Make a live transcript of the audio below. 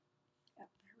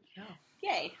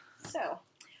Okay, so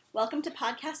welcome to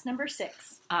podcast number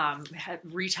 6.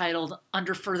 Retitled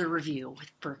Under Further Review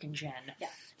with Burke and Jen. Yeah,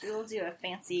 we will do a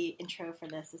fancy intro for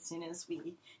this as soon as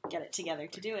we get it together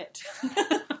to do it.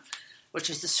 Which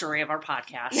is the story of our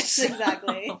podcast. Yes,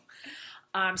 exactly.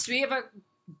 So we have a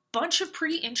bunch of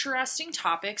pretty interesting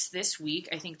topics this week.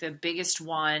 I think the biggest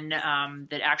one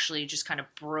that actually just kind of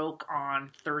broke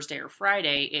on Thursday or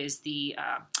Friday is the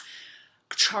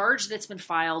charge that's been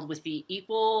filed with the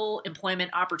Equal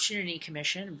Employment Opportunity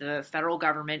Commission, the federal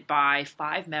government, by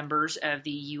 5 members of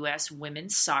the U.S.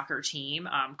 women's soccer team,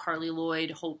 Carly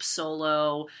Lloyd, Hope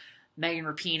Solo, Megan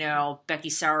Rapinoe, Becky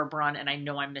Sauerbrunn, and I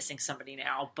know I'm missing somebody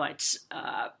now, but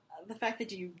the fact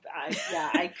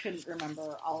that I couldn't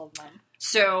remember all of them.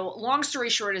 So, long story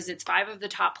short is it's 5 of the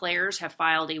top players have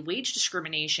filed a wage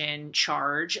discrimination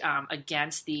charge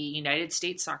against the United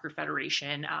States Soccer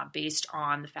Federation based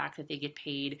on the fact that they get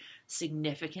paid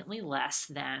significantly less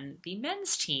than the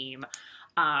men's team.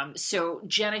 So,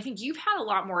 Jen, I think you've had a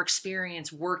lot more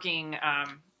experience working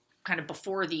kind of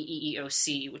before the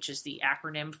EEOC, which is the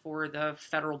acronym for the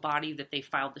federal body that they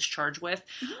filed this charge with.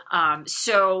 Mm-hmm.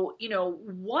 So,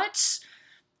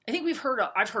 I think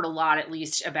I've heard a lot at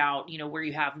least about, where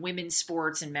you have women's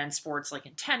sports and men's sports, like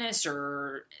in tennis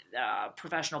or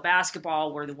professional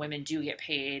basketball, where the women do get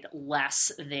paid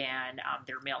less than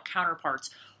their male counterparts.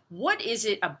 What is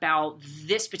it about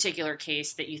this particular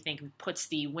case that you think puts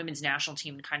the women's national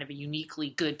team in kind of a uniquely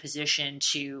good position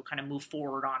to kind of move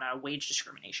forward on a wage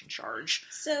discrimination charge?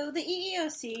 So the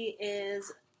EEOC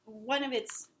is one of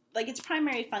its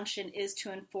primary function is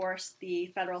to enforce the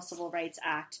Federal Civil Rights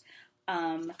Act,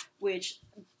 which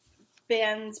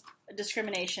bans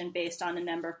discrimination based on a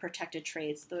number of protected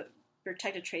traits. The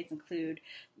protected traits include,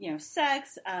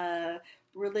 sex,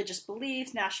 religious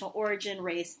beliefs, national origin,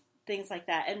 race, things like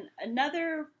that. And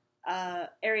another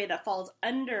area that falls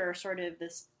under sort of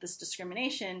this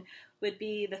discrimination would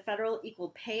be the Federal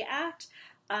Equal Pay Act,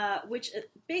 which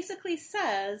basically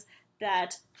says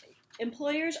that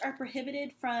employers are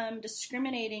prohibited from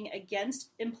discriminating against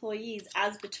employees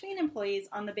as between employees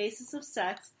on the basis of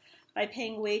sex by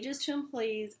paying wages to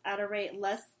employees at a rate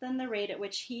less than the rate at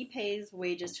which he pays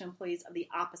wages to employees of the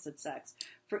opposite sex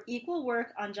for equal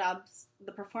work on jobs,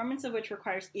 the performance of which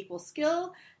requires equal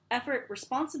skill, effort,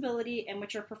 responsibility, and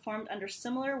which are performed under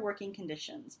similar working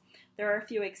conditions. There are a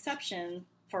few exceptions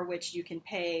for which you can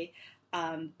pay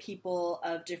people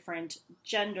of different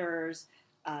genders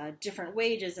different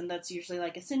wages, and that's usually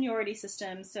like a seniority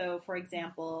system. So, for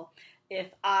example, if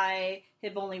I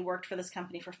have only worked for this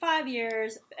company for 5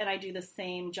 years and I do the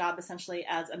same job essentially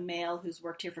as a male who's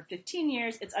worked here for 15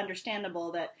 years, it's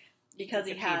understandable that because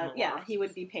he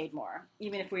would be paid more,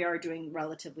 even if we are doing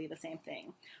relatively the same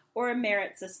thing. Or a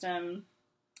merit system,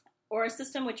 or a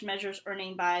system which measures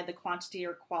earning by the quantity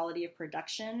or quality of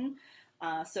production.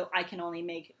 So I can only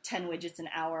make 10 widgets an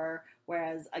hour,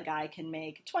 whereas a guy can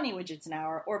make 20 widgets an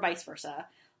hour, or vice versa.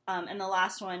 And the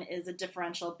last one is a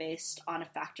differential based on a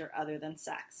factor other than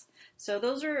sex. So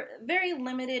those are very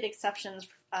limited exceptions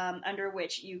under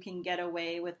which you can get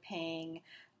away with paying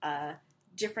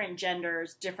different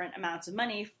genders different amounts of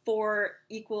money for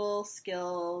equal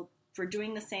skill, for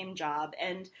doing the same job.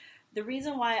 And the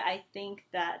reason why I think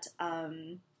that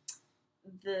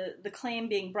the claim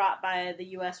being brought by the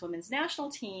U.S. women's national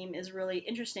team is really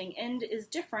interesting and is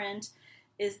different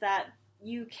is that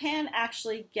you can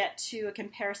actually get to a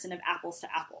comparison of apples to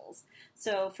apples.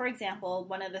 So, for example,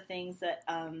 one of the things that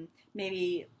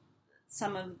maybe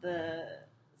some of the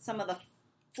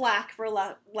flack, for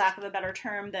lack of a better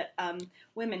term, that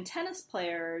women tennis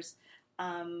players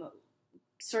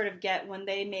sort of get when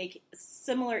they make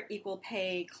similar equal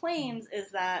pay claims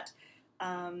is that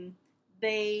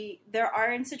there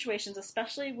are in situations,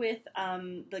 especially with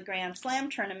the Grand Slam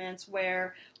tournaments,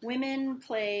 where women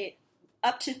play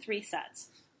up to 3 sets,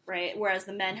 right? Whereas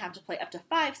the men have to play up to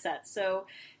 5 sets. So,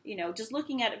 just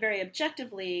looking at it very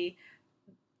objectively,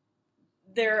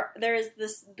 there is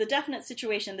the definite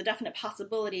situation, the definite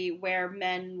possibility where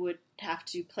men would have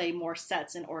to play more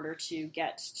sets in order to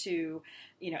get to,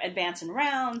 advance in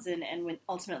rounds and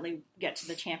ultimately get to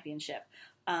the championship.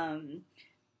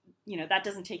 That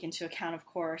doesn't take into account, of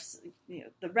course,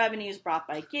 the revenues brought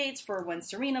by Gates for when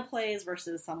Serena plays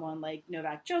versus someone like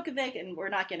Novak Djokovic, and we're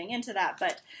not getting into that.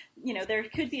 But, there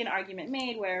could be an argument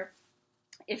made where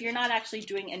if you're not actually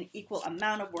doing an equal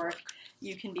amount of work,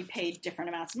 you can be paid different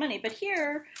amounts of money. But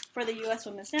here, for the U.S.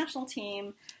 women's national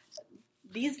team,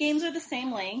 these games are the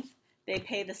same length. They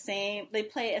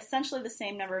play essentially the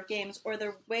same number of games, or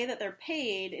the way that they're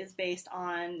paid is based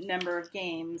on number of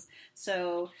games.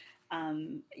 So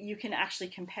you can actually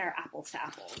compare apples to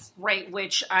apples. Right,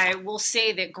 which I will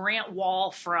say that Grant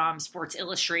Wall from Sports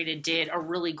Illustrated did a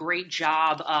really great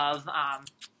job of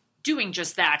doing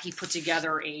just that. He put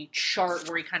together a chart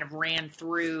where he kind of ran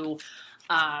through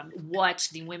what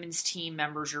the women's team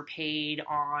members are paid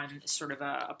on sort of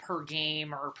a per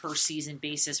game or per season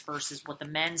basis versus what the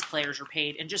men's players are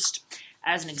paid. And just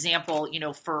as an example,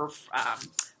 for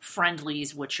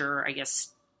friendlies, which are, I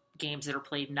guess, games that are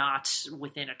played not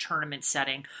within a tournament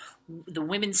setting, the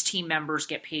women's team members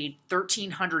get paid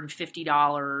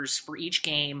 $1,350 for each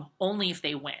game, only if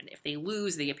they win. If they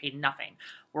lose, they get paid nothing.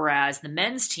 Whereas the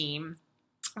men's team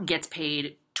gets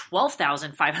paid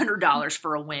 $12,500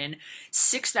 for a win,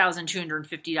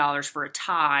 $6,250 for a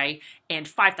tie, and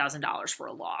 $5,000 for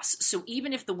a loss. So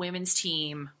even if the women's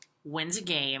team wins a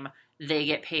game, they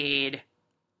get paid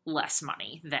less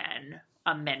money than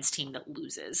a men's team that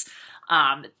loses.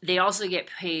 They also get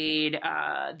paid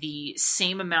the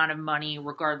same amount of money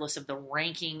regardless of the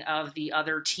ranking of the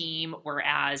other team,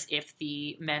 whereas if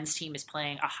the men's team is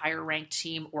playing a higher ranked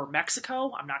team or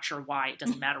Mexico, I'm not sure why, it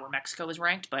doesn't matter where Mexico is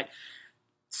ranked, but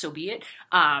so be it.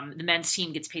 The men's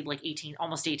team gets paid like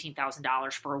almost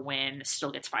 $18,000 for a win,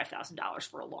 still gets $5,000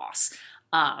 for a loss.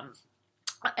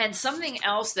 And something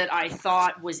else that I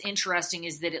thought was interesting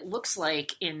is that it looks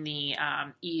like in the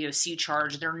EEOC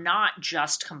charge, they're not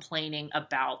just complaining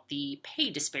about the pay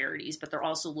disparities, but they're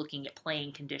also looking at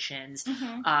playing conditions.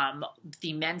 Mm-hmm.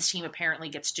 The men's team apparently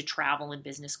gets to travel in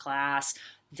business class.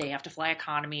 They have to fly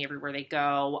economy everywhere they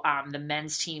go. The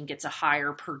men's team gets a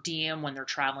higher per diem when they're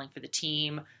traveling for the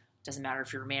team. Doesn't matter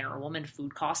if you're a man or a woman,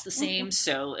 food costs the same. Mm-hmm.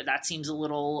 So that seems a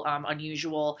little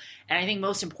unusual. And I think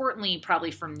most importantly, probably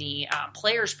from the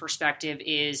player's perspective,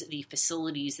 is the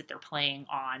facilities that they're playing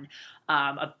on.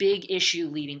 A big issue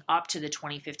leading up to the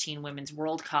 2015 Women's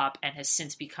World Cup, and has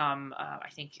since become, I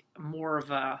think, more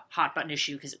of a hot button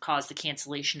issue because it caused the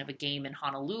cancellation of a game in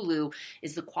Honolulu,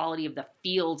 is the quality of the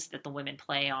fields that the women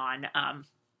play on.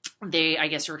 They, I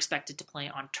guess, are expected to play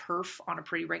on turf on a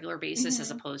pretty regular basis, mm-hmm.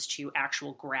 as opposed to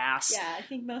actual grass. Yeah, I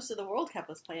think most of the World Cup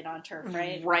was played on turf,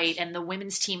 right? Right, and the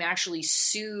women's team actually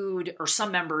sued, or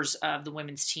some members of the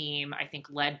women's team, I think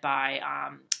led by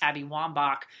Abby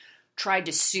Wambach, tried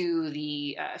to sue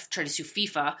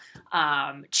FIFA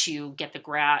to get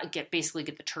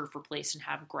the turf replaced and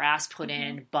have grass put mm-hmm.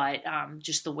 in. But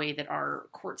just the way that our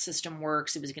court system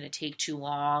works, it was going to take too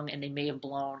long, and they may have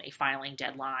blown a filing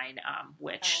deadline,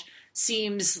 which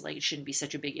seems like it shouldn't be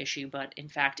such a big issue, but in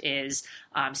fact is.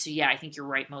 So yeah, I think you're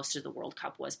right. Most of the World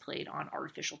Cup was played on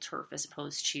artificial turf as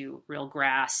opposed to real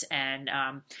grass, and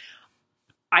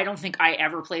I don't think I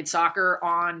ever played soccer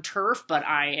on turf, but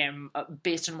I am,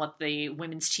 based on what the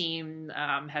women's team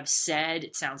have said,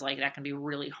 it sounds like that can be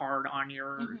really hard on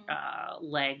your mm-hmm.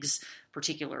 Legs,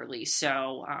 particularly.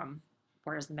 So,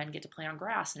 whereas the men get to play on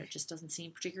grass, and it just doesn't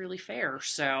seem particularly fair.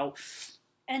 So,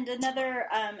 and another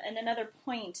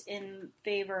point in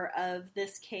favor of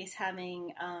this case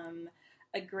having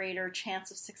a greater chance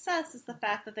of success is the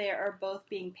fact that they are both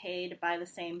being paid by the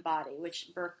same body, which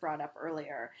Burke brought up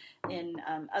earlier. In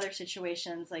other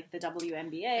situations like the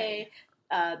WNBA,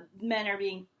 men are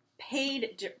being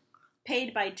paid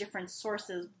by different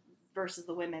sources versus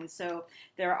the women. So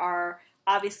there are,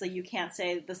 obviously you can't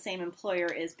say the same employer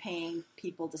is paying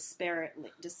people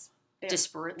disparately.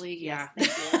 Disparately, yeah.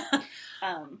 Yes, thank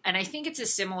you. And I think it's a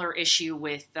similar issue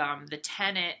with the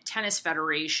tennis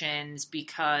federations,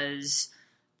 because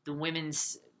the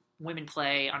women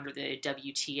play under the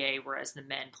WTA, whereas the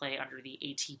men play under the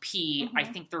ATP. Mm-hmm. I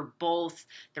think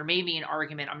there may be an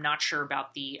argument. I'm not sure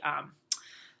about the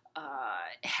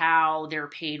how they're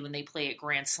paid when they play at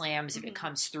Grand Slams, mm-hmm. if it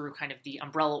comes through kind of the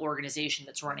umbrella organization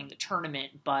that's running the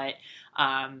tournament. But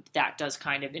that does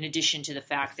kind of, in addition to the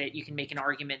fact that you can make an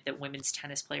argument that women's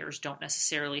tennis players don't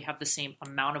necessarily have the same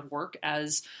amount of work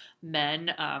as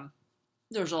men,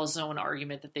 there's also an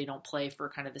argument that they don't play for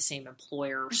kind of the same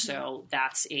employer. Mm-hmm. So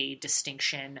that's a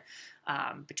distinction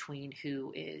between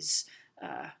who is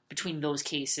between those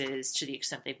cases, to the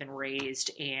extent they've been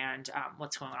raised, and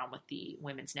what's going on with the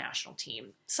women's national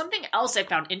team. Something else I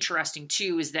found interesting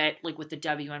too is that, like with the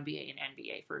WNBA and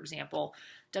NBA, for example,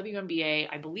 WNBA,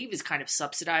 I believe, is kind of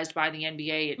subsidized by the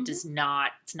NBA. It mm-hmm. does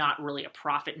not, it's not really a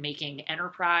profit-making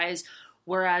enterprise.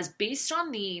 Whereas based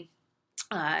on the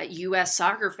U.S.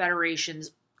 Soccer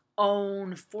Federation's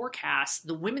own forecast,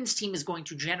 the women's team is going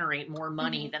to generate more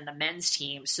money mm-hmm. than the men's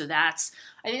team. So I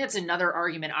think that's another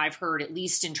argument I've heard, at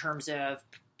least in terms of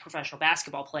professional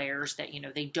basketball players, that,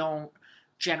 they don't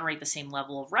generate the same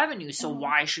level of revenue. So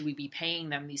why should we be paying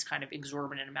them these kind of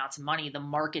exorbitant amounts of money? The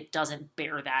market doesn't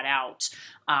bear that out.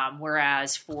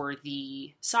 Whereas for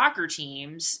the soccer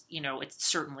teams, it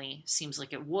certainly seems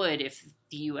like it would if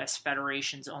the U.S.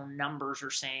 Federation's own numbers are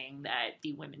saying that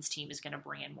the women's team is going to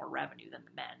bring in more revenue than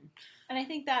the men. And I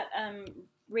think that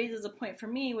raises a point for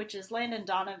me, which is Landon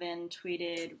Donovan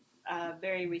tweeted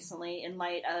very recently in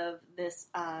light of this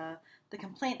the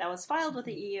complaint that was filed with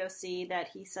the EEOC that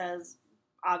he says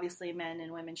obviously men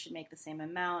and women should make the same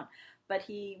amount, but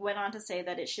he went on to say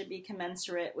that it should be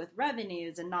commensurate with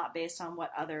revenues and not based on what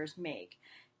others make.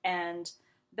 And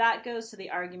that goes to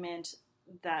the argument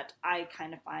that I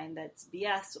kind of find that's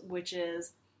BS, which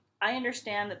is I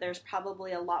understand that there's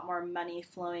probably a lot more money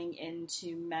flowing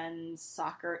into men's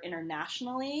soccer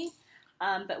internationally,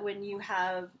 but when you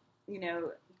have,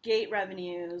 gate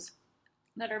revenues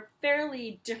that are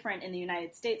fairly different in the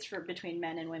United States between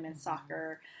men and women's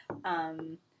soccer,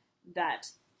 that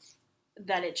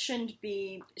it shouldn't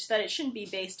be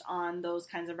based on those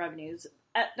kinds of revenues.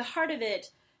 At the heart of it,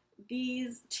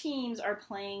 these teams are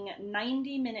playing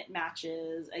 90-minute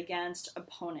matches against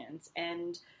opponents,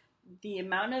 and the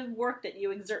amount of work that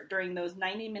you exert during those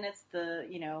 90 minutes,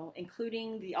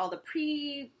 including all the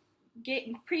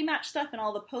pre-match stuff and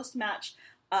all the post-match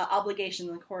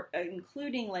obligations,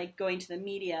 including like going to the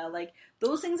media, like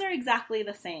those things are exactly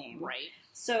the same. Right.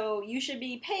 So you should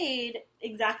be paid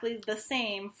exactly the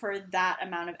same for that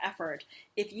amount of effort.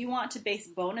 If you want to base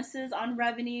bonuses on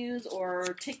revenues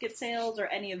or ticket sales or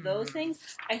any of those things,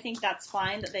 I think that's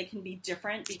fine that they can be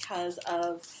different because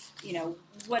of,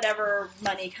 whatever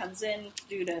money comes in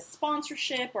due to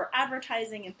sponsorship or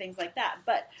advertising and things like that.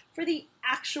 But for the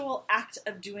actual act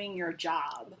of doing your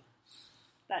job,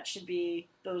 those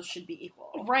should be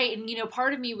equal. Right. And,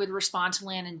 part of me would respond to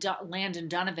Landon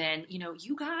Donovan,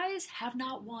 you guys have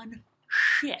not won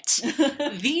shit.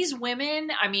 These women,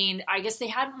 I guess they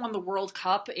hadn't won the World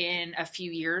Cup in a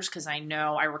few years because I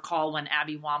recall when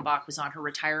Abby Wambach was on her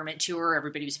retirement tour,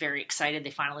 everybody was very excited.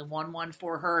 They finally won one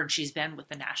for her, and she's been with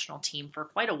the national team for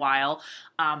quite a while.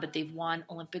 But they've won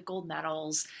Olympic gold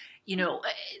medals.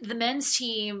 The men's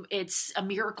team, it's a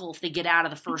miracle if they get out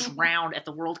of the first round at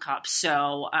the World Cup.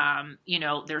 So,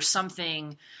 there's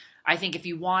something, I think if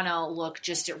you want to look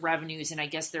just at revenues, and I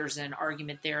guess there's an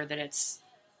argument there that it's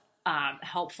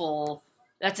helpful,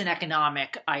 that's an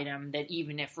economic item that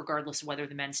even if, regardless of whether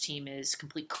the men's team is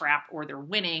complete crap or they're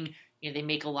winning, they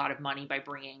make a lot of money by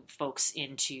bringing folks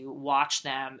in to watch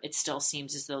them. It still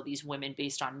seems as though these women,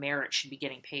 based on merit, should be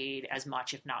getting paid as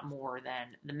much, if not more, than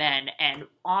the men. And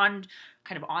on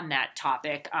that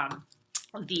topic,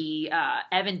 the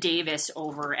Evan Davis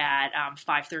over at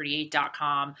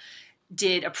 538.com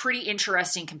did a pretty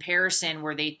interesting comparison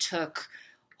where they took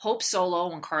Hope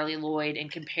Solo and Carly Lloyd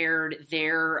and compared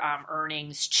their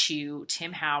earnings to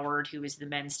Tim Howard, who is the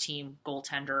men's team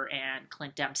goaltender, and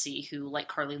Clint Dempsey, who, like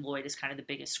Carly Lloyd, is kind of the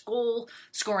biggest goal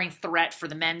scoring threat for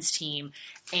the men's team.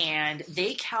 And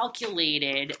they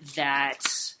calculated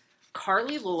that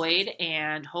Carly Lloyd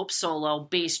and Hope Solo,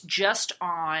 based just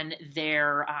on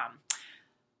their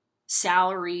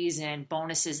salaries and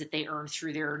bonuses that they earn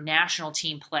through their national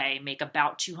team play, make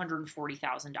about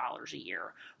 $240,000 a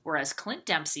year, whereas Clint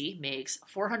Dempsey makes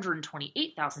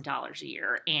 $428,000 a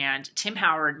year, and Tim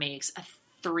Howard makes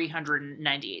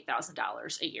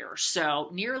 $398,000 a year. So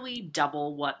nearly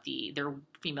double what their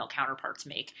female counterparts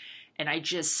make. And I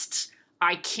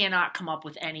cannot come up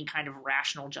with any kind of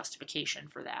rational justification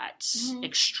for that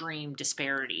extreme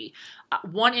disparity.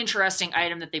 One interesting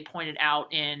item that they pointed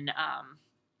out in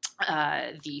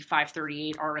the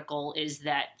 538 article is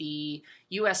that the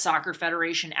U.S. Soccer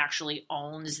Federation actually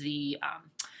owns the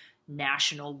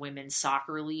National Women's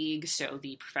Soccer League, so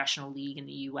the professional league in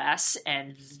the U.S.,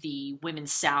 and the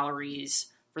women's salaries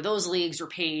for those leagues are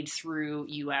paid through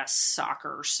U.S.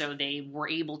 Soccer, so they were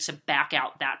able to back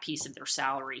out that piece of their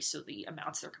salary, so the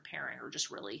amounts they're comparing are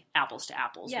just really apples to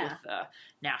apples with the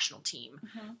national team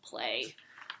play.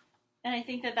 And I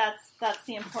think that that's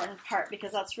the important part,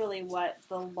 because that's really what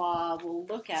the law will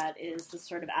look at, is the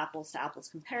sort of apples-to-apples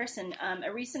comparison.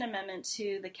 A recent amendment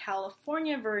to the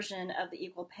California version of the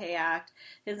Equal Pay Act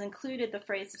has included the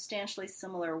phrase substantially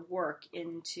similar work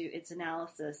into its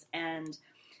analysis, and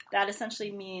that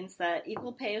essentially means that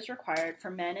equal pay is required for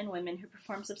men and women who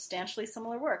perform substantially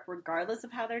similar work, regardless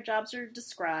of how their jobs are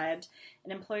described,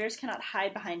 and employers cannot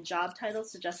hide behind job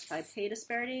titles to justify pay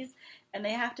disparities, and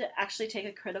they have to actually take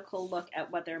a critical look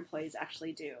at what their employees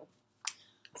actually do.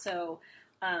 So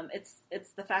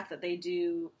it's the fact that they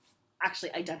do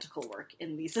actually identical work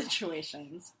in these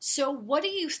situations. So what do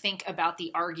you think about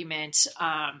the argument,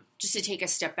 just to take a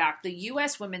step back, the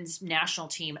U.S. women's national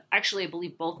team, actually I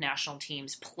believe both national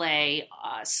teams play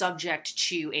subject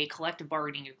to a collective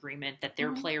bargaining agreement that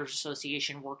their Players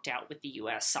Association worked out with the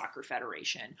U.S. Soccer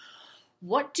Federation.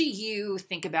 What do you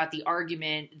think about the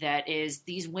argument that is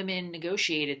these women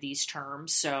negotiated these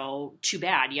terms, so too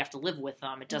bad, you have to live with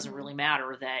them. It doesn't really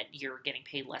matter that you're getting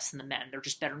paid less than the men. They're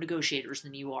just better negotiators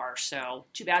than you are. So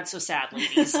too bad, so sad,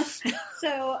 ladies.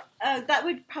 So that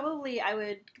would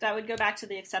go back to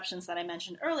the exceptions that I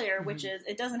mentioned earlier, which is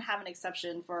it doesn't have an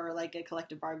exception for like a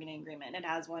collective bargaining agreement. It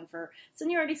has one for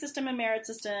seniority system and merit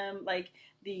system, like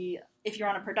if you're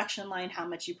on a production line, how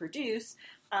much you produce.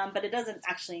 But it doesn't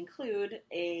actually include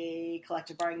a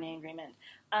collective bargaining agreement.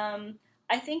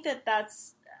 I think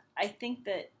that's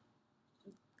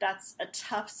a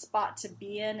tough spot to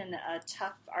be in and a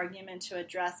tough argument to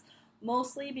address,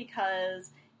 mostly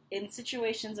because in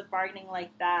situations of bargaining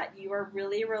like that, you are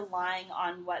really relying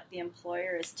on what the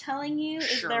employer is telling you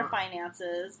is their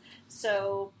finances.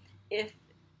 So if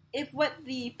what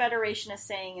the federation is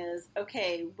saying is,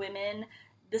 okay, women,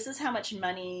 this is how much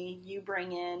money you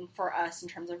bring in for us in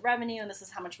terms of revenue, and this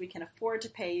is how much we can afford to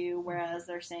pay you, whereas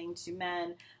they're saying to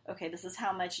men, okay, this is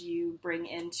how much you bring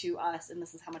into us, and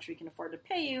this is how much we can afford to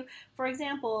pay you. For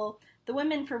example, the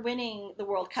women for winning the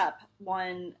World Cup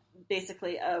won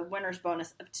basically a winner's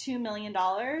bonus of $2 million.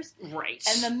 Right.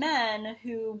 And the men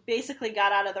who basically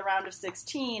got out of the round of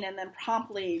 16 and then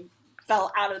promptly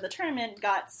fell out of the tournament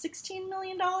got $16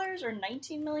 million or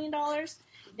 $19 million.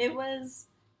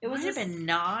 It might have been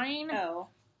 9. Oh.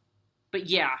 But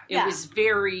it was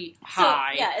very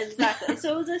high. So, yeah, exactly.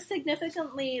 So it was a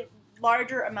significantly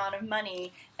larger amount of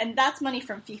money, and that's money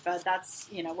from FIFA. That's,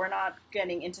 we're not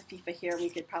getting into FIFA here. We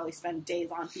could probably spend days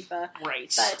on FIFA.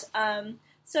 Right. But,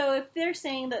 so if they're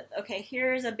saying that, okay,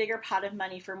 here's a bigger pot of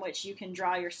money from which you can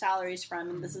draw your salaries from,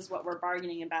 and this is what we're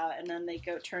bargaining about, and then they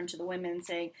turn to the women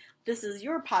saying, this is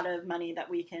your pot of money that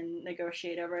we can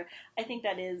negotiate over, I think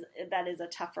that is a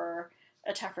tougher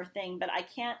thing, but I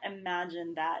can't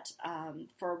imagine that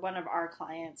for one of our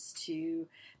clients to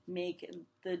make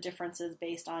the differences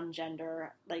based on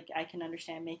gender. Like, I can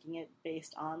understand making it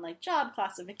based on like job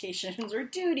classifications or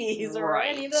duties or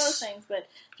any of those things, but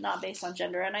not based on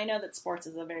gender. And I know that sports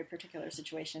is a very particular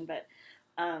situation, but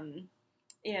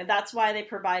that's why they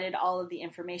provided all of the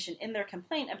information in their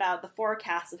complaint about the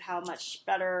forecast of how much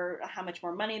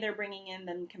more money they're bringing in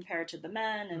than compared to the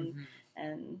men,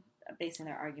 and basing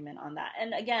their argument on that.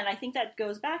 And again, I think that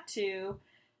goes back to,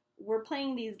 we're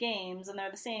playing these games and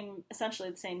they're essentially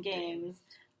the same games.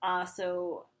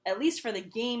 So at least for the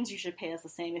games, you should pay us the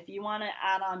same. If you want to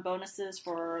add on bonuses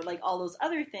for like all those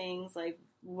other things, like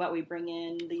what we bring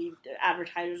in, the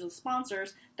advertisers and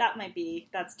sponsors, that's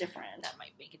different. That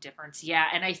might make a difference. Yeah.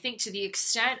 And I think to the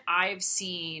extent I've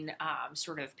seen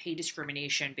sort of pay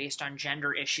discrimination based on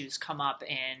gender issues come up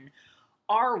in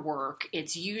our work,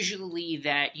 it's usually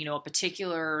that, a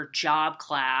particular job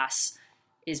class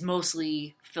is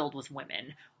mostly filled with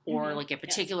women, or like a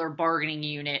particular bargaining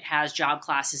unit has job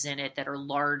classes in it that are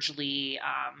largely,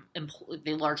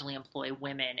 they largely employ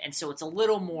women. And so it's a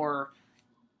little more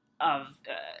of,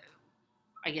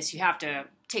 I guess you have to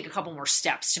take a couple more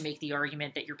steps to make the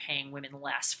argument that you're paying women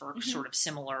less for sort of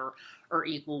similar or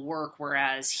equal work,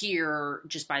 whereas here,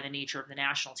 just by the nature of the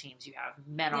national teams, you have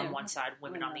men on one side,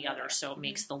 women on the other, so it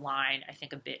makes the line, I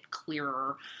think, a bit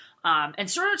clearer. And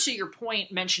sort of to your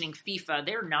point, mentioning FIFA,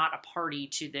 they're not a party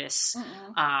to this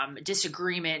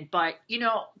disagreement, but,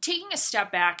 taking a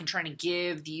step back and trying to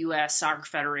give the U.S. Soccer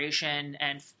Federation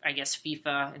and, I guess,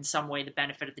 FIFA in some way the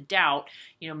benefit of the doubt,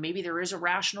 maybe there is a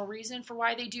rational reason for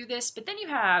why they do this, but then you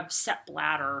have Sepp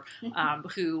Blatter,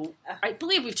 who I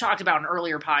believe we've talked about in an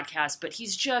earlier podcast, but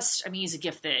he's he's a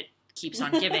gift that keeps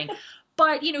on giving.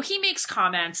 But, he makes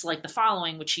comments like the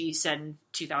following, which he said in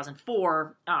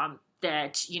 2004,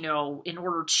 that, in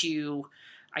order to,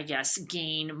 I guess,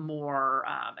 gain more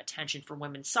attention for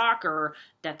women's soccer,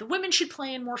 that the women should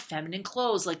play in more feminine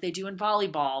clothes like they do in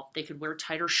volleyball. They could wear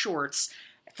tighter shorts.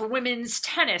 For women's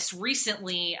tennis,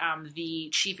 recently, the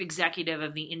chief executive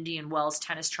of the Indian Wells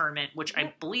tennis tournament, which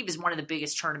I believe is one of the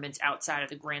biggest tournaments outside of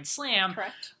the Grand Slam,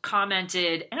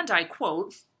 commented, and I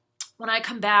quote, "When I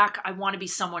come back, I want to be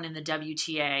someone in the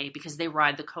WTA because they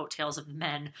ride the coattails of the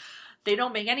men. They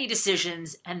don't make any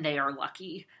decisions, and they are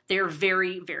lucky. They're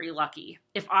very, very lucky.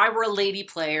 If I were a lady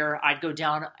player, I'd go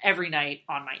down every night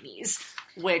on my knees,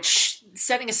 which,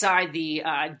 setting aside the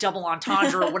double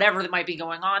entendre or whatever that might be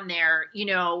going on there, you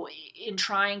know, in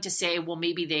trying to say, well,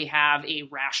 maybe they have a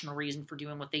rational reason for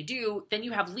doing what they do, then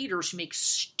you have leaders who make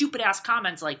stupid-ass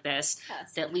comments like this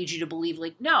that lead you to believe,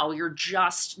 like, no, you're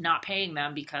just not paying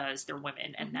them because they're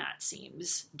women, and that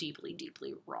seems deeply,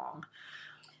 deeply wrong.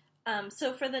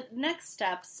 So for the next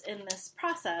steps in this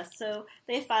process, so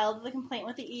they filed the complaint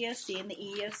with the EEOC, and the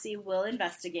EEOC will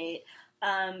investigate.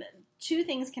 Two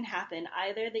things can happen.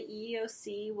 Either the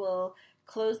EEOC will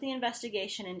close the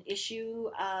investigation and issue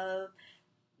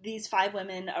these 5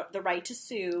 women the right to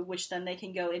sue, which then they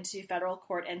can go into federal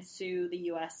court and sue the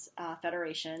U.S.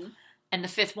 Federation. And the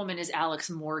 5th woman is Alex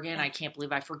Morgan. I can't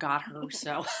believe I forgot her,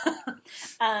 so...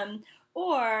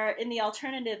 Or, in the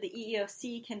alternative, the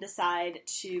EEOC can decide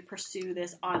to pursue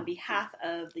this on behalf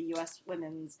of the U.S.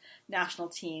 women's national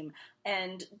team.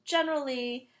 And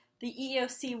generally, the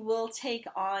EEOC will take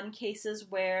on cases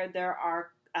where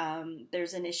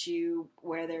there's an issue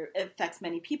where it affects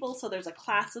many people, so there's a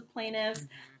class of plaintiffs,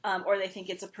 or they think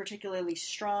it's a particularly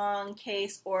strong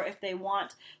case, or if they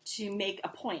want to make a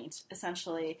point,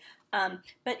 essentially.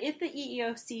 But if the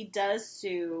EEOC does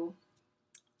sue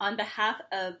on behalf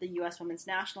of the U.S. women's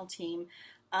national team,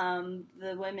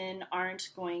 the women aren't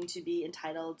going to be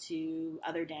entitled to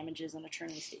other damages and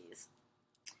attorney's fees.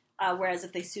 Whereas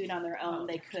if they sued on their own,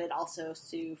 they could also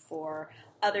sue for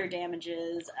other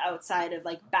damages outside of,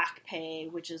 like, back pay,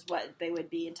 which is what they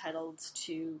would be entitled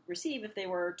to receive if they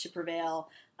were to prevail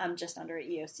just under an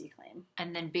EEOC claim.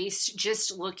 And then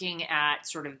just looking at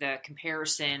sort of the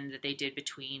comparison that they did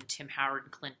between Tim Howard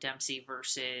and Clint Dempsey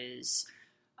versus...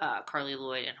 Carly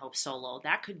Lloyd and Hope Solo,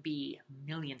 that could be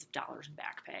millions of dollars in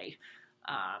back pay,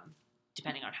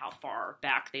 depending on how far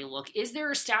back they look. Is there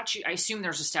a statute? I assume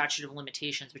there's a statute of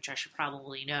limitations, which I should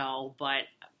probably know, but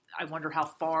I wonder how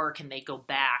far can they go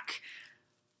back?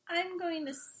 I'm going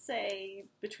to say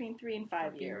between 3 and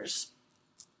 5 years.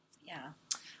 Yeah.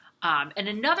 And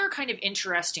another kind of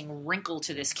interesting wrinkle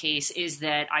to this case is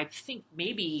that I think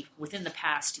maybe within the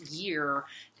past year,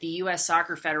 the U.S.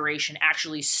 Soccer Federation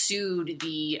actually sued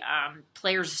the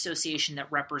Players Association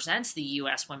that represents the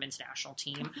U.S. women's national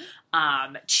team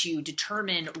to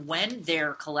determine when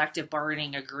their collective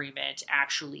bargaining agreement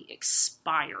actually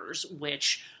expires,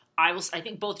 which... I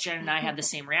think both Jen and I had the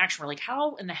same reaction. We're like,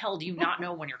 how in the hell do you not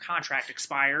know when your contract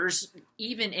expires,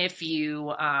 even if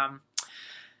you...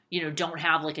 don't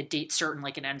have like a date certain,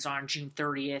 like it ends on June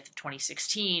 30th,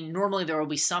 2016. Normally there will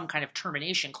be some kind of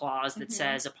termination clause that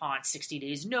says upon 60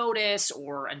 days notice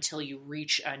or until you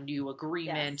reach a new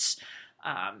agreement.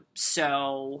 Yes.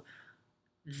 So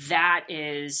that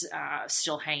is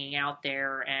still hanging out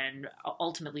there, and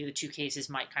ultimately the two cases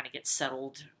might kind of get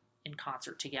settled in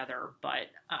concert together. But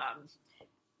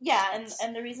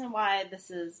and the reason why this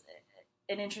is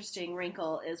an interesting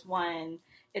wrinkle is, one,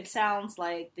 it sounds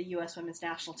like the U.S. women's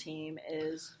national team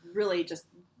is really just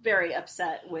very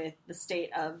upset with the state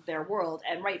of their world,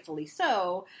 and rightfully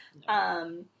so.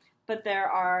 But there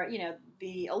are,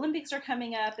 the Olympics are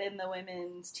coming up, and the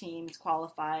women's team's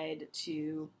qualified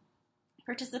to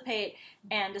participate.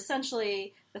 And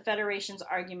essentially, the Federation's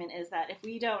argument is that if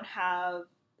we don't have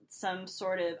some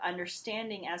sort of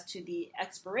understanding as to the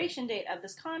expiration date of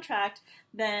this contract,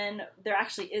 then there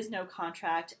actually is no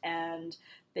contract, and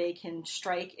they can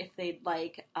strike if they'd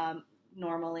like.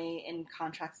 Normally in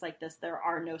contracts like this, there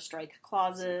are no strike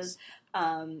clauses,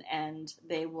 and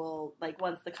they will,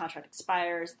 once the contract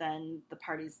expires, then the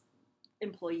parties'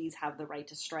 employees have the right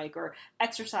to strike or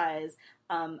exercise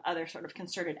other sort of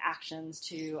concerted actions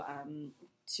to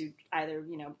either,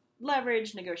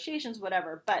 leverage negotiations,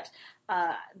 whatever. But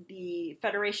the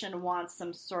Federation wants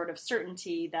some sort of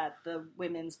certainty that the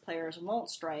women's players won't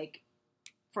strike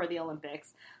for the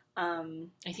Olympics.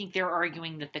 I think they're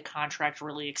arguing that the contract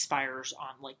really expires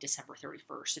on December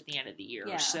 31st at the end of the year.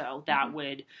 Yeah. So that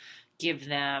would give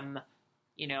them,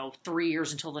 3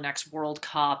 years until the next World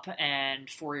Cup and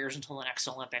 4 years until the next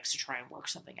Olympics to try and work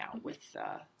something out with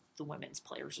the Women's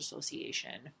Players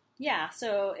Association. Yeah,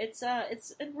 so it's a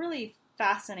really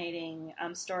fascinating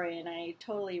story, and I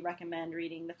totally recommend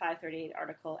reading the 538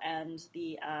 article and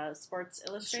the Sports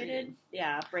Illustrated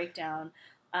breakdown.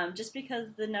 Just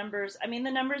because the numbers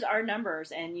are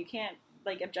numbers, and you can't,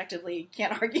 objectively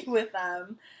can't argue with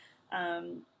them.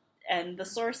 and the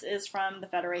source is from the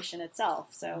Federation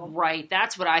itself. So right,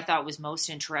 that's what I thought was most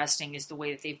interesting, is the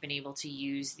way that they've been able to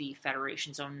use the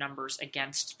Federation's own numbers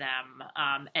against them.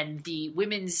 And the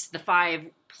 5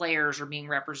 players are being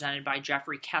represented by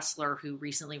Jeffrey Kessler, who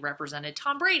recently represented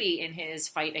Tom Brady in his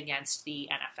fight against the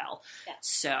NFL. Yes.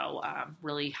 So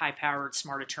really high-powered,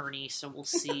 smart attorney. So we'll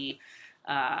see.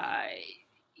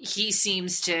 He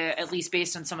seems to, at least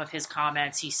based on some of his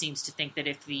comments, he seems to think that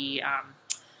if the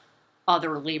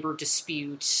other labor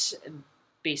dispute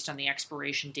based on the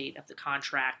expiration date of the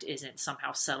contract isn't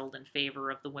somehow settled in favor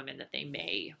of the women, that they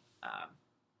may,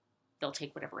 they'll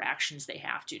take whatever actions they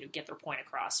have to get their point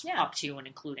across, up to and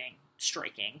including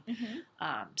striking.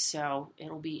 So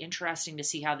it'll be interesting to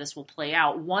see how this will play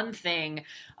out. One thing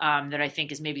that I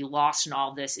think is maybe lost in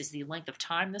all of this is the length of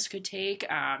time this could take.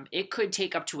 It could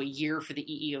take up to a year for the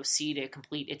EEOC to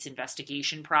complete its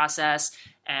investigation process.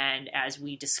 And as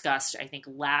we discussed, I think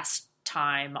last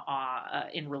time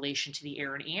in relation to the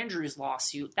Erin Andrews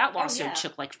lawsuit, that lawsuit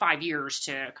took like 5 years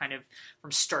to kind of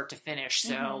from start to finish.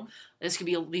 So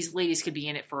these ladies could be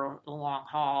in it for a long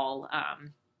haul.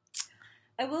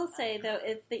 I will say, though,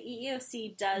 if the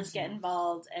EEOC does get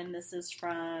involved, and this is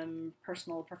from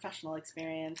professional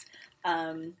experience,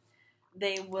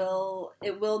 it will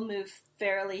move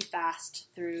fairly fast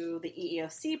through the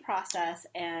EEOC process,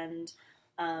 and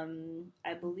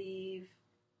I believe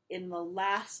in the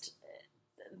last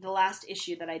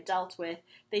issue that I dealt with,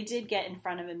 they did get in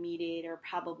front of a mediator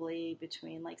probably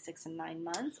between like 6 and 9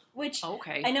 months, which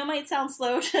I know might sound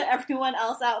slow to everyone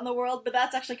else out in the world, but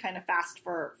that's actually kind of fast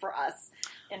for us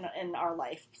in our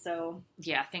life. So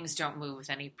yeah, things don't move with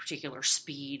any particular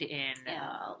speed in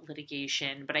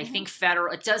litigation, but I think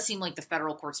it does seem like the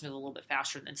federal courts move a little bit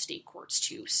faster than state courts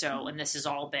too. So, and this has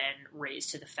all been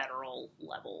raised to the federal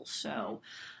level. So,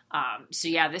 so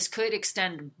yeah, this could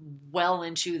extend well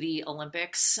into the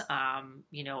Olympics.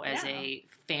 As a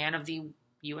fan of the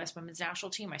U.S. women's national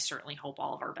team, I certainly hope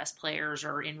all of our best players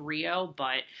are in Rio.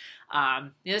 But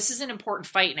this is an important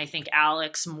fight, and I think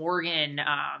Alex Morgan,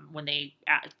 when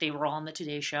they were on the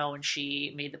Today Show, and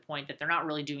she made the point that they're not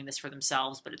really doing this for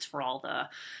themselves, but it's for all the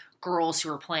girls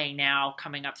who are playing now,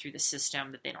 coming up through the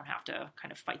system, that they don't have to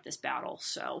kind of fight this battle.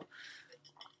 So.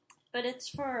 But it's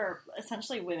for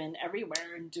essentially women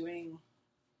everywhere and doing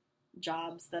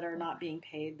jobs that are not being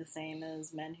paid the same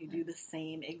as men who do the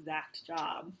same exact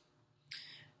job.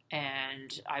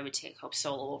 And I would take Hope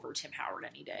Solo over Tim Howard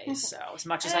any day. So as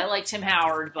much as I like Tim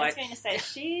Howard, but I was going to say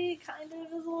she kind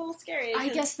of is a little scary. I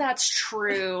guess that's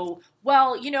true.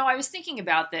 Well, I was thinking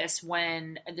about this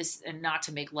and not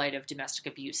to make light of domestic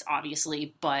abuse,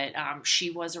 obviously, but she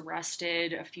was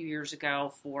arrested a few years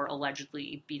ago for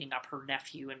allegedly beating up her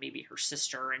nephew and maybe her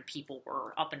sister, and people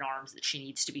were up in arms that she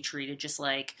needs to be treated just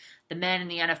like the men in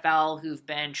the NFL who've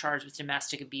been charged with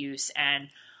domestic abuse. And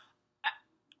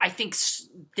I think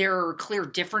there are clear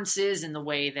differences in the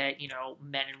way that,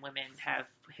 men and women have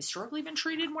historically been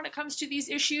treated when it comes to these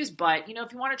issues. But,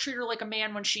 if you want to treat her like a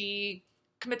man when she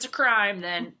commits a crime,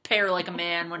 then pay her like a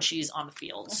man when she's on the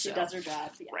field. When she does her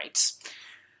job. Yeah. Right.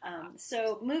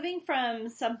 So moving from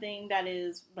something that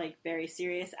is like very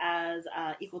serious as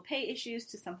equal pay issues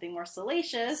to something more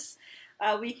salacious,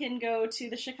 we can go to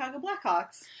the Chicago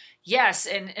Blackhawks. Yes,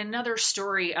 and another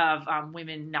story of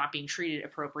women not being treated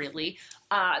appropriately.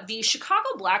 The Chicago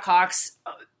Blackhawks,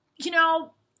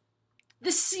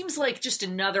 this seems like just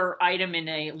another item in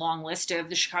a long list of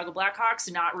the Chicago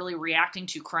Blackhawks not really reacting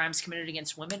to crimes committed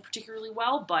against women particularly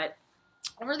well, but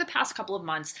over the past couple of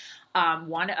months,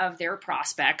 one of their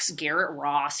prospects, Garrett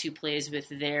Ross, who plays with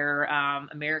their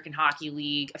American Hockey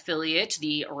League affiliate,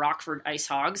 the Rockford Ice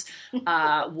Hogs,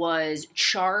 was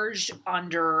charged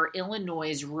under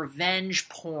Illinois' revenge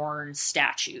porn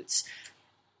statutes.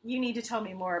 You need to tell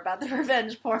me more about the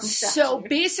revenge porn statute. So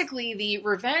basically, the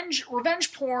revenge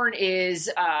porn is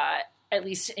at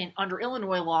least under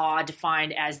Illinois law,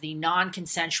 defined as the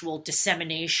non-consensual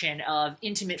dissemination of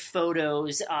intimate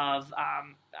photos of,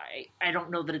 I don't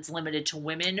know that it's limited to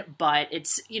women, but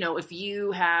it's, if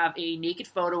you have a naked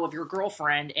photo of your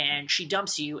girlfriend and she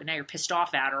dumps you and now you're pissed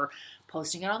off at her,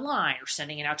 posting it online or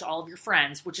sending it out to all of your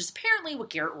friends, which is apparently what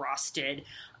Garrett Ross did.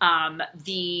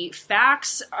 The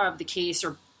facts of the case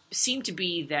seem to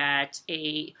be that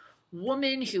a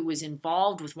woman who was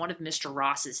involved with one of Mr.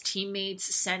 Ross's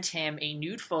teammates sent him a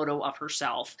nude photo of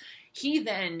herself. He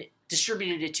then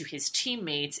distributed it to his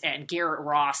teammates, and Garrett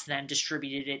Ross then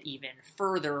distributed it even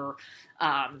further.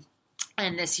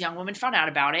 And this young woman found out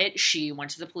about it. She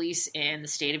went to the police in the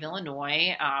state of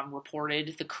Illinois,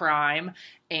 reported the crime,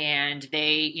 and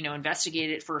they,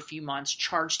 investigated it for a few months,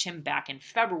 charged him back in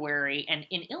February. And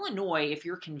in Illinois, if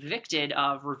you're convicted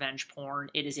of revenge porn,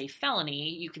 it is a felony.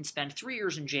 You can spend 3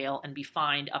 years in jail and be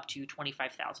fined up to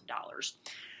 $25,000.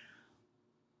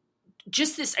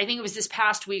 Just this, I think it was this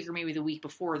past week or maybe the week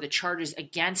before, the charges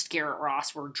against Garrett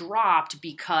Ross were dropped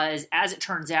because, as it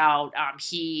turns out,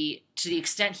 to the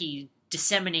extent he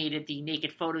disseminated the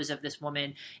naked photos of this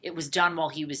woman, it was done while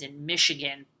he was in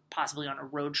Michigan, possibly on a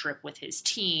road trip with his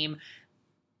team.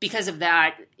 Because of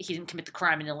that, he didn't commit the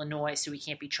crime in Illinois, so he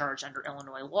can't be charged under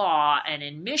Illinois law. And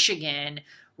in Michigan,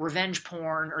 revenge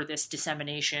porn, or this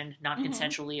dissemination,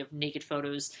 non-consensually, of naked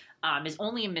photos, is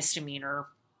only a misdemeanor.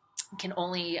 Can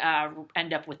only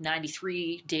end up with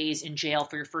 93 days in jail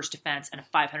for your first offense and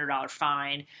a $500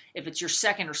 fine. If it's your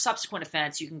second or subsequent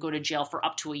offense, you can go to jail for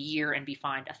up to a year and be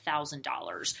fined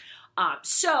 $1,000.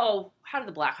 So how do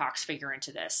the Blackhawks figure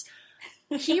into this?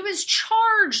 He was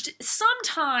charged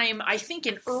sometime, I think,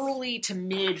 in early to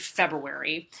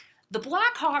mid-February. The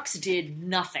Blackhawks did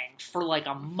nothing for like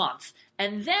a month.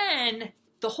 And then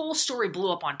the whole story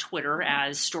blew up on Twitter,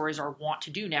 as stories are wont to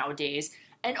do nowadays.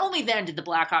 And only then did the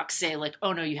Blackhawks say, like,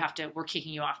 oh, no, we're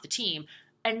kicking you off the team.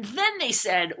 And then they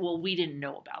said, well, we didn't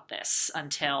know about this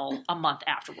until a month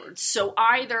afterwards. So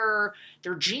either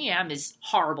their GM is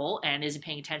horrible and isn't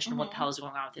paying attention to what the hell is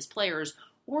going on with his players,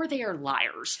 or they are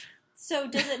liars. So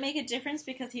does it make a difference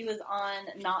because he was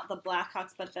on not the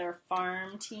Blackhawks, but their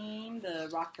farm team, the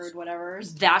Rockford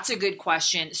whatevers? That's a good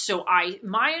question. So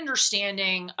my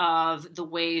understanding of the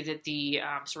way that the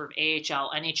sort of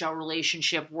AHL-NHL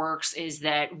relationship works is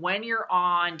that when you're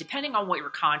on, depending on what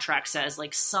your contract says,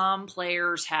 like some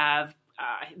players have,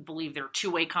 I believe they're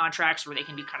two-way contracts where they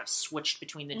can be kind of switched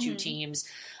between the two teams.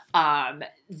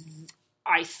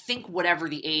 I think whatever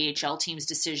the AHL team's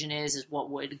decision is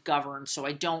what would govern. So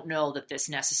I don't know that this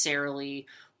necessarily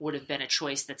would have been a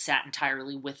choice that sat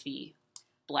entirely with the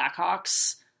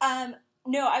Blackhawks.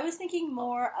 No, I was thinking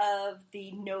more of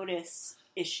the notice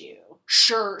issue.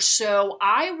 Sure. So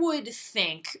I would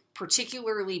think,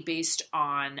 particularly based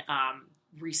on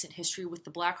recent history with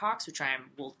the Blackhawks, which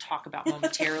will talk about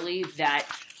momentarily, that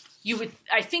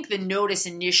I think the notice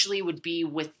initially would be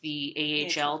with the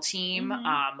AHL team,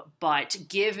 but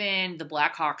given the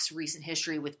Blackhawks' recent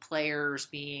history with players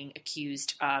being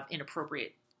accused of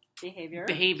inappropriate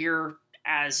behavior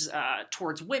as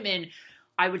towards women,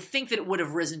 I would think that it would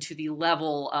have risen to the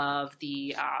level of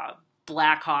the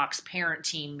Blackhawks parent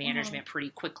team management pretty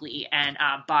quickly. And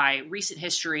by recent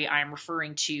history, I am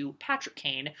referring to Patrick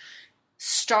Kane,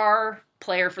 star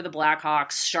player for the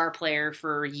Blackhawks, star player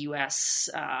for U.S.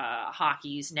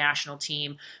 hockey's national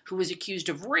team, who was accused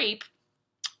of rape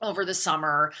over the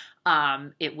summer.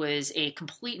 It was a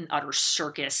complete and utter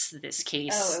circus, this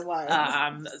case. Oh, it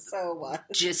was. So it was.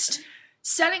 Just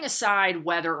setting aside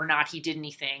whether or not he did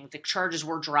anything, the charges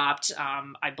were dropped,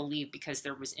 I believe, because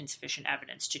there was insufficient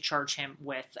evidence to charge him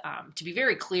with. To be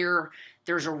very clear,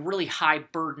 there's a really high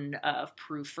burden of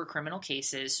proof for criminal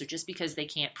cases. So just because they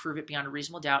can't prove it beyond a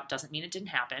reasonable doubt doesn't mean it didn't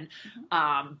happen.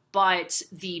 But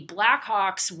the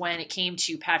Blackhawks, when it came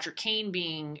to Patrick Kane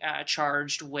being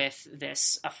charged with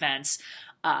this offense,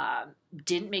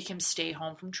 didn't make him stay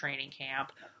home from training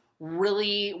camp,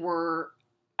 really were,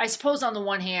 I suppose, on the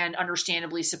one hand,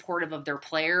 understandably supportive of their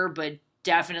player, but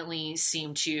definitely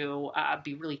seemed to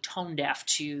be really tone deaf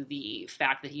to the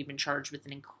fact that he'd been charged with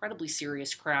an incredibly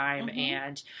serious crime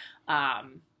and,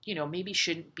 maybe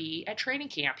shouldn't be at training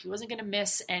camp. He wasn't going to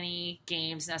miss any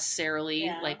games necessarily.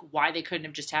 Yeah. Like, why they couldn't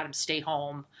have just had him stay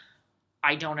home,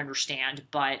 I don't understand.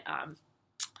 But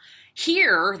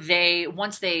here,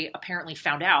 once they apparently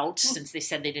found out, since they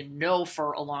said they didn't know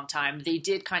for a long time, they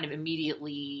did kind of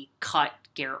immediately cut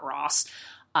Garrett Ross.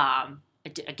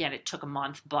 Again, it took a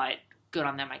month, but good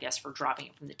on them, I guess, for dropping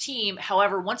it from the team.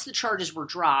 However, once the charges were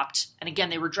dropped, and again,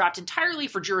 they were dropped entirely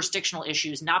for jurisdictional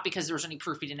issues, not because there was any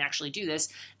proof he didn't actually do this,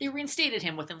 they reinstated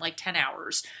him within like 10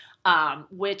 hours.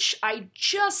 Which I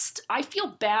feel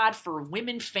bad for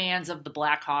women fans of the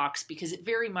Blackhawks, because it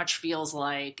very much feels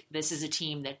like this is a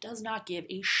team that does not give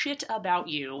a shit about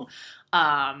you.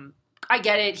 I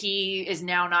get it. He is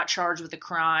now not charged with a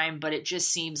crime, but it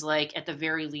just seems like at the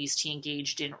very least he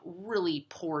engaged in really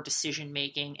poor decision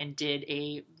making and did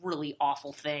a really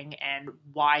awful thing. And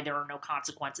why there are no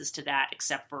consequences to that,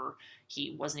 except for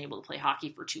he wasn't able to play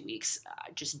hockey for 2 weeks,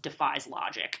 just defies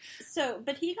logic. So,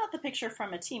 but he got the picture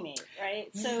from a teammate, right?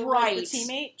 So right. Was the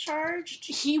teammate charged?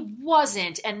 He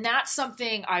wasn't. And that's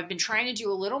something I've been trying to do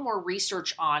a little more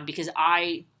research on, because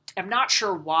I am not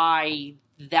sure why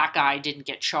that guy didn't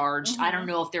get charged. Mm-hmm. I don't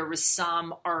know if there was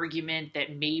some argument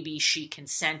that maybe she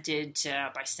consented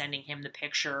to, by sending him the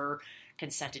picture,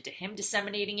 consented to him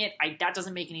disseminating it. That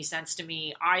doesn't make any sense to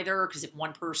me either, because if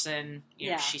one person,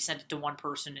 she sent it to one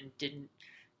person and didn't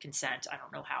consent, I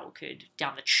don't know how it could,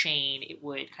 down the chain, it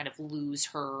would kind of lose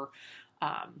her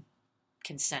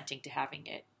consenting to having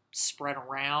it spread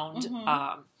around.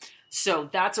 Mm-hmm. So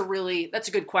that's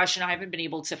a good question. I haven't been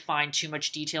able to find too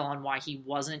much detail on why he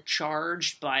wasn't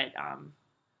charged, but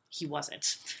he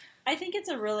wasn't. I think it's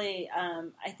a really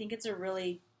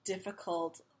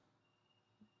difficult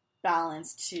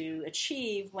balance to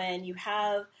achieve when you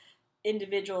have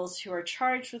individuals who are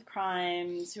charged with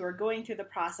crimes, who are going through the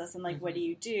process, and what do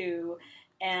you do?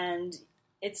 And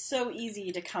it's so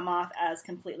easy to come off as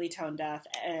completely tone deaf,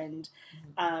 and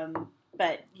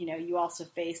but you also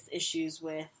face issues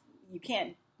with, you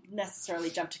can't necessarily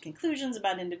jump to conclusions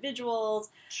about individuals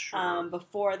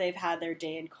before they've had their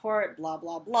day in court, blah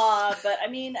blah blah. But I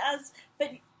mean,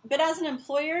 but as an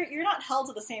employer, you're not held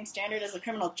to the same standard as the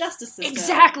criminal justice system.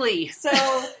 Exactly.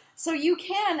 So you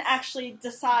can actually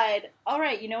decide, all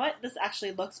right, you know what, this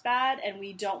actually looks bad, and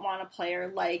we don't want a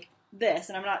player like this.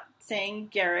 And I'm not saying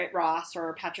Garrett Ross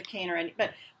or Patrick Kane or any,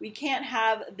 but we can't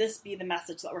have this be the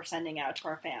message that we're sending out to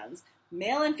our fans,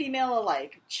 male and female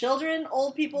alike, children,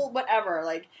 old people, whatever.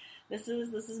 This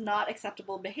is not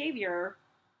acceptable behavior.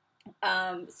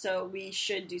 So we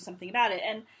should do something about it.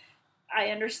 And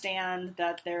I understand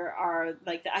that there are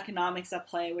the economics at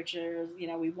play, which is,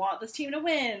 we want this team to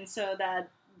win so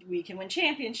that we can win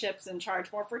championships and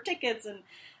charge more for tickets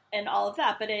and all of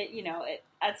that. But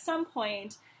at some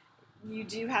point, you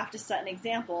do have to set an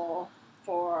example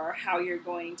for how you're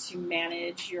going to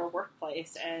manage your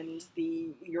workplace and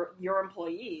your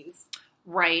employees.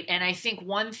 Right. And I think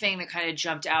one thing that kind of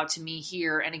jumped out to me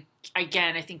here, and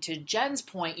again, I think to Jen's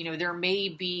point, there may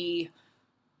be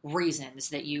reasons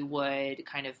that you would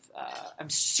kind of,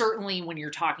 certainly when you're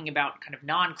talking about kind of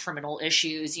non-criminal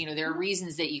issues, there are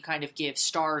reasons that you kind of give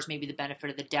stars maybe the benefit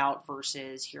of the doubt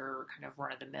versus your kind of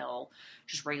run-of-the-mill,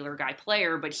 just regular guy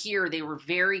player. But here they were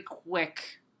very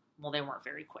quick. Well, they weren't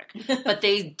very quick, but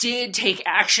they did take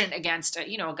action against,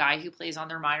 a guy who plays on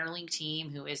their minor league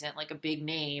team who isn't a big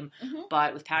name. Mm-hmm.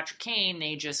 But with Patrick Kane,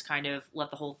 they just kind of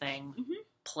let the whole thing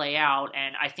play out.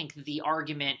 And I think the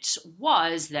argument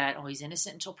was that, he's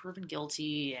innocent until proven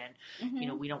guilty.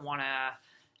 And, we don't want to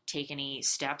take any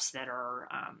steps that are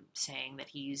saying that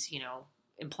he's,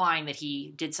 implying that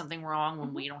he did something wrong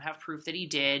when we don't have proof that he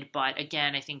did. But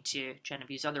again, I think to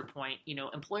Genevieve's other point,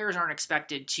 employers aren't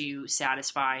expected to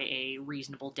satisfy a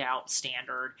reasonable doubt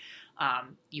standard.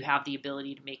 You have the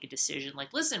ability to make a decision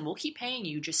listen, we'll keep paying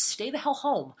you, just stay the hell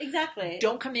home. Exactly.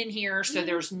 Don't come in here. So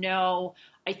there's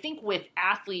I think with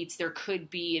athletes, there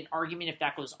could be an argument if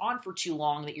that goes on for too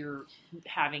long that you're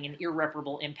having an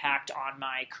irreparable impact on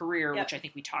my career, which I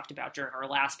think we talked about during our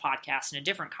last podcast in a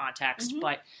different context.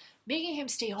 But making him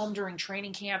stay home during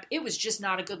training camp, it was just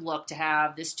not a good look to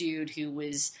have this dude who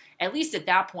was, at least at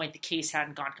that point, the case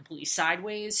hadn't gone completely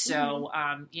sideways. So,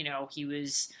 he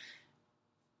was,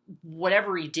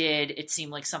 whatever he did, it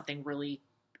seemed like something really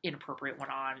inappropriate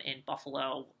went on in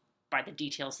Buffalo by the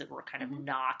details that were kind of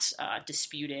not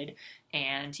disputed.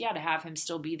 And to have him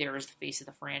still be there as the face of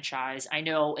the franchise. I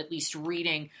know, at least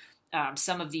reading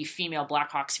some of the female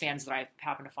Blackhawks fans that I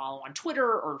happen to follow on Twitter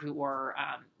or who are,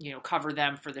 cover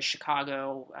them for the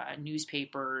Chicago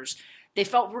newspapers, they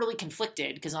felt really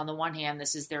conflicted because on the one hand,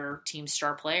 this is their team's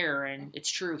star player. And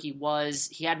it's true, he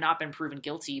had not been proven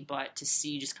guilty, but to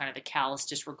see just kind of the callous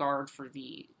disregard for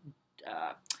the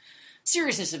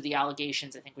seriousness of the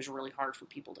allegations, I think was really hard for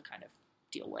people to kind of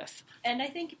deal with. And I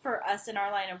think for us in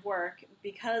our line of work,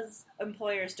 because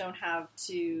employers don't have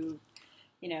to,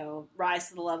 rise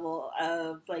to the level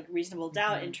of reasonable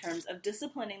doubt in terms of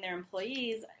disciplining their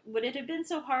employees, would it have been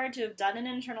so hard to have done an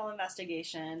internal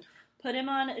investigation, put him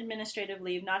on administrative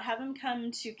leave, not have him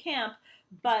come to camp,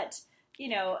 but,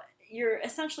 you're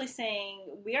essentially saying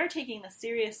we are taking this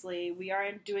seriously, we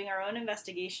are doing our own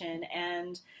investigation,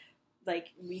 and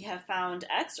we have found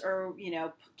X, or,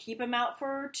 keep him out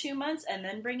for 2 months and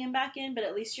then bring him back in, but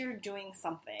at least you're doing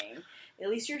something. At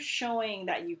least you're showing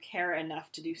that you care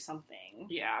enough to do something.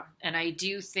 Yeah, and I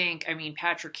do think,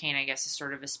 Patrick Kane, I guess, is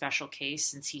sort of a special case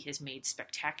since he has made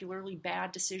spectacularly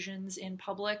bad decisions in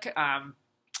public,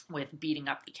 with beating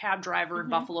up the cab driver in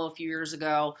Buffalo a few years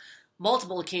ago,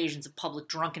 multiple occasions of public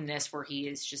drunkenness where he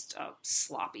is just a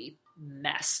sloppy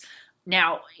mess.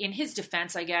 Now, in his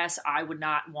defense, I guess, I would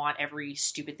not want every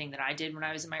stupid thing that I did when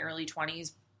I was in my early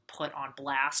 20s put on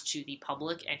blast to the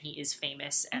public, and he is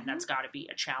famous, and that's got to be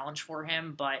a challenge for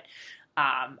him. But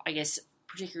I guess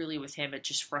particularly with him, it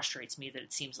just frustrates me that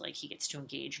it seems like he gets to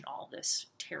engage in all this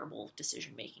terrible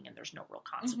decision making and there's no real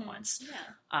consequence.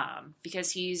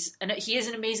 Because he is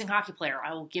an amazing hockey player.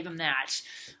 I will give him that.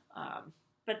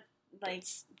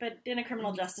 But in a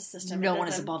criminal justice system, no one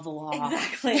is above the law.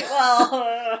 Exactly.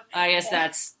 Well, I guess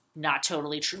that's not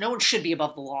totally true. No one should be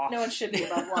above the law. No one should be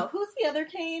above the law. Who's the other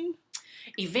Kane?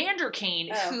 Evander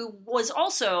Kane, who was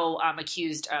also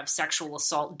accused of sexual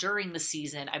assault during the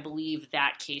season. I believe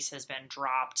that case has been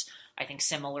dropped. I think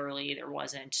similarly there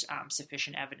wasn't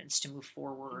sufficient evidence to move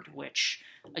forward, which,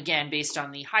 again, based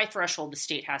on the high threshold the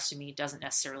state has to meet, doesn't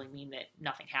necessarily mean that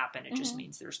nothing happened. It just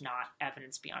means there's not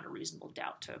evidence beyond a reasonable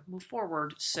doubt to move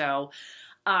forward. So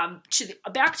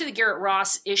back to the Garrett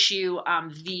Ross issue,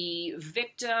 the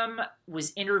victim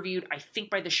was interviewed, I think,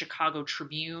 by the Chicago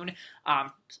Tribune,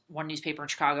 one newspaper in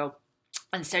Chicago,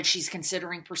 and said she's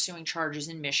considering pursuing charges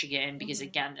in Michigan because,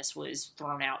 again, this was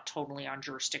thrown out totally on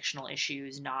jurisdictional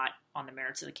issues, not on the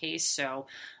merits of the case. So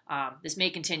this may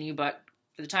continue, but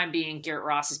for the time being, Garrett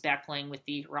Ross is back playing with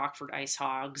the Rockford Ice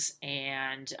Hogs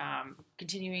and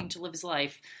continuing to live his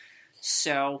life.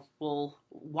 So we'll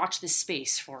watch this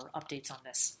space for updates on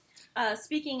this.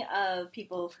 Speaking of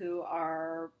people who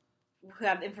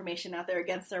have information out there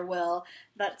against their will,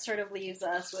 that sort of leaves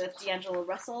us with D'Angelo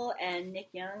Russell and Nick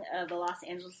Young of the Los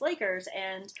Angeles Lakers.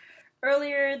 And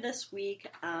earlier this week,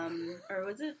 or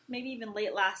was it maybe even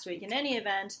late last week, in any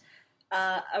event,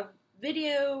 a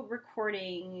video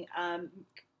recording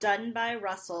done by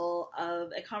Russell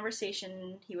of a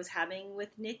conversation he was having with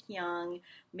Nick Young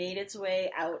made its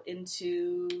way out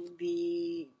into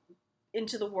the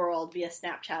world via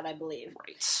Snapchat, I believe.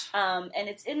 Right. And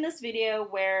it's in this video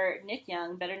where Nick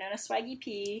Young, better known as Swaggy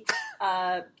P,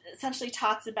 essentially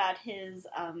talks about his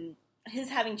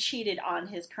having cheated on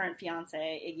his current fiance,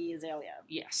 Iggy Azalea.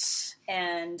 Yes.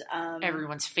 And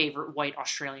everyone's favorite white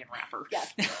Australian rapper.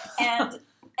 Yes.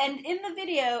 And in the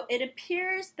video, it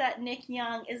appears that Nick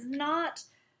Young is not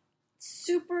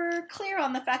super clear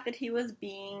on the fact that he was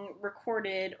being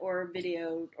recorded or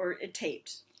videoed or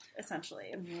taped,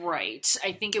 essentially. Right.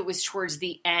 I think it was towards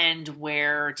the end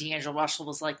where D'Angelo Russell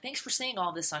was like, thanks for saying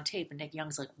all this on tape. And Nick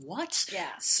Young's like, what?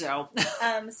 Yeah. So.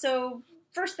 So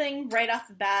first thing, right off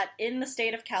the bat, in the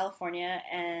state of California,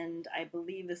 and I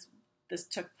believe this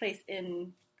took place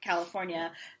in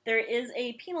California, there is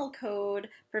a penal code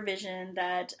provision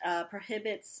that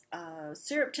prohibits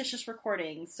surreptitious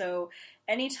recording. So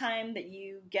anytime that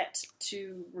you get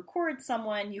to record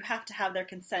someone, you have to have their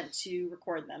consent to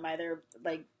record them, either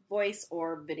like voice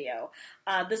or video.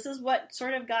 This is what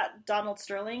sort of got Donald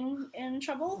Sterling in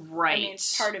trouble. Right. I mean,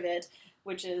 part of it,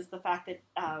 which is the fact that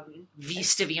V.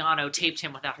 Stiviano taped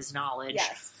him without his knowledge.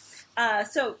 Yes.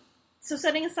 So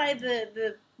setting aside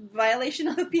the violation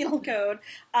of the penal code,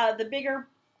 the bigger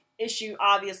issue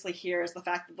obviously here is the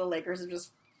fact that the Lakers have just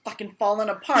fucking fallen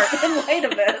apart in light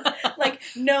of this. Like,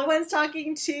 no one's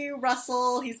talking to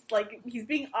Russell. He's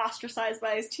being ostracized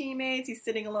by his teammates. He's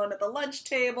sitting alone at the lunch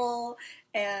table,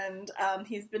 and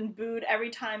he's been booed every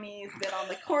time he's been on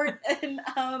the court in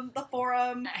the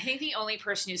Forum. I think the only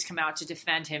person who's come out to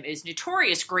defend him is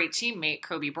notorious great teammate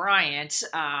Kobe Bryant,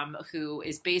 who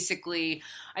is basically,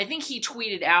 I think he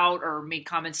tweeted out or made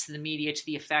comments to the media to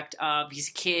the effect of, he's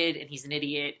a kid and he's an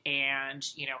idiot and,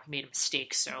 he made a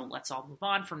mistake, so let's all move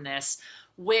on from this.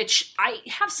 Which I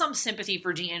have some sympathy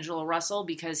for D'Angelo Russell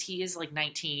because he is like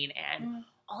 19 and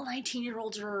all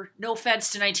 19-year-olds are, no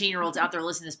offense to 19-year-olds out there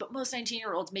listening to this, but most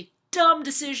 19-year-olds make dumb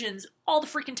decisions all the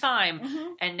freaking time.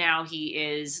 And now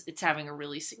it's having a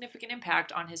really significant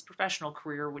impact on his professional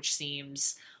career, which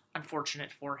seems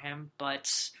unfortunate for him.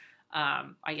 But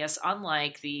I guess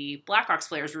unlike the Blackhawks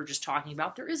players we were just talking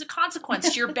about, there is a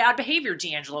consequence to your bad behavior,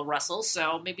 D'Angelo Russell.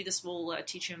 So maybe this will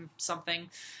teach him something.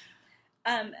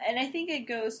 And I think it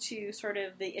goes to sort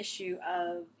of the issue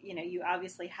of, you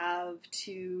obviously have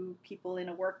two people in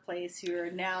a workplace who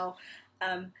are now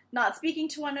not speaking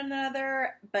to one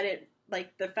another, but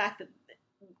the fact that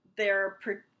their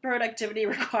productivity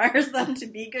requires them to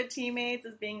be good teammates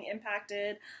is being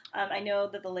impacted. I know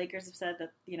that the Lakers have said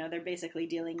that, they're basically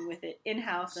dealing with it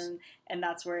in-house and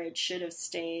that's where it should have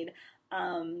stayed.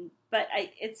 But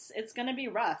it's going to be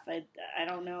rough. I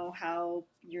don't know how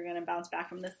you're going to bounce back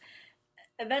from this.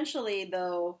 Eventually,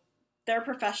 though, they're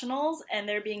professionals and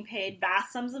they're being paid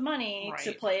vast sums of money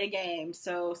to play a game.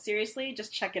 So seriously,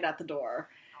 just check it at the door.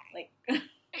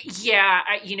 Yeah,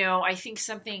 I think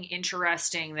something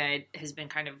interesting that has been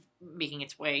kind of making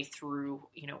its way through,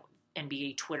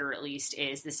 NBA Twitter at least,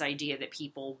 is this idea that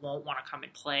people won't want to come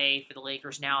and play for the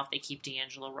Lakers now if they keep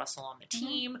D'Angelo Russell on the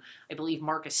team. I believe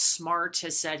Marcus Smart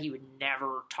has said he would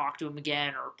never talk to him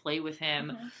again or play with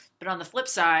him. But on the flip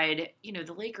side,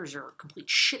 the Lakers are complete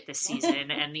shit this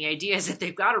season, and the idea is that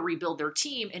they've got to rebuild their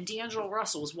team, and D'Angelo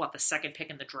Russell was, the second pick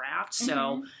in the draft?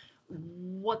 So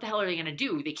what the hell are they going to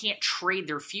do? They can't trade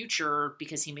their future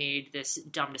because he made this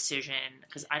dumb decision,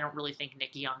 because I don't really think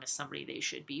Nick Young is somebody they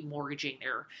should be mortgaging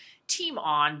their team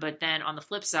on. But then on the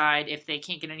flip side, if they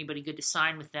can't get anybody good to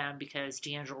sign with them because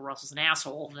D'Angelo Russell's an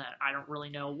asshole, then I don't really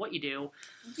know what you do.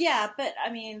 Yeah, but I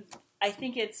mean, I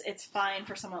think it's fine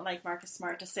for someone like Marcus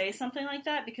Smart to say something like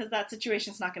that, because that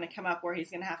situation's not going to come up where he's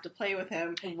going to have to play with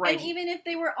him. Right. And even if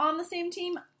they were on the same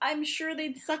team, I'm sure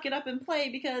they'd suck it up and play,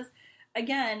 because,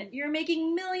 again, you're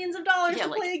making millions of dollars to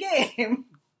play a game.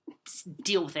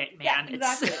 Deal with it, man. Yeah,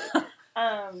 exactly.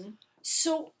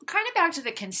 So, kind of back to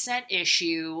the consent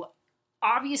issue,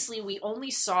 obviously we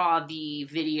only saw the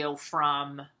video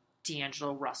from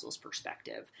D'Angelo Russell's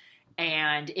perspective.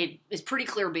 And it is pretty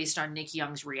clear based on Nick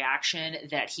Young's reaction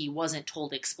that he wasn't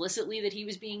told explicitly that he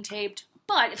was being taped.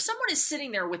 But if someone is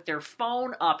sitting there with their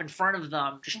phone up in front of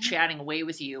them, just chatting away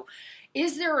with you,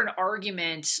 is there an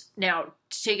argument? Now,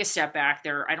 to take a step back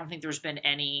there, I don't think there's been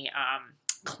any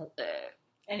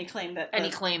claim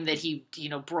that he,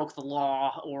 broke the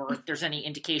law, or if there's any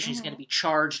indication he's going to be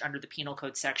charged under the penal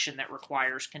code section that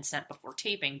requires consent before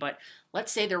taping. But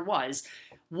let's say there was.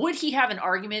 Would he have an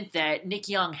argument that Nick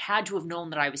Young had to have known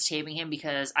that I was taping him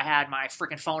because I had my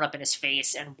freaking phone up in his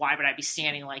face, and why would I be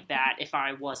standing like that if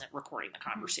I wasn't recording the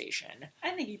conversation?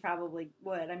 I think he probably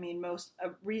would. I mean,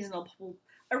 a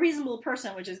reasonable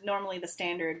person, which is normally the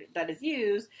standard that is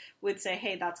used, would say,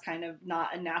 hey, that's kind of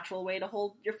not a natural way to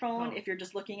hold your phone. If you're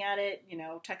just looking at it,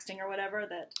 texting or whatever,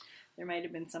 that there might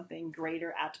have been something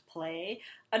greater at play.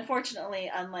 Unfortunately,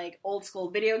 unlike old school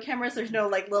video cameras, there's no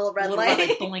little red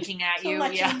light blinking at you to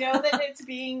let you know that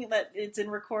it's in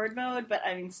record mode. But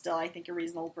I mean, still, I think a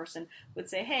reasonable person would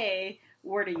say, hey,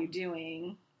 what are you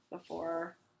doing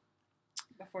before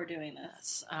doing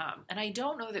this? And I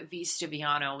don't know that V.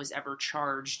 Stiviano was ever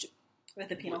charged with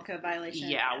a penal code violation.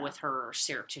 Yeah, with her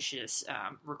surreptitious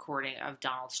recording of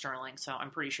Donald Sterling. So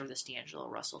I'm pretty sure this D'Angelo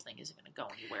Russell thing isn't going to go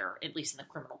anywhere, at least in the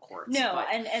criminal courts. No,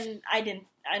 and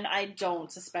I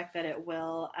don't suspect that it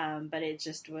will. But it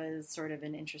just was sort of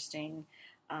an interesting.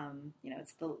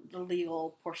 It's the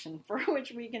legal portion for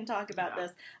which we can talk about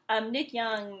this. Nick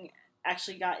Young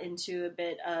actually got into a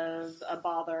bit of a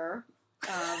bother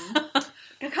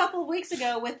a couple of weeks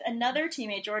ago with another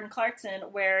teammate, Jordan Clarkson,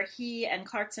 where he and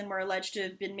Clarkson were alleged to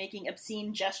have been making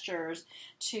obscene gestures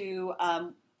to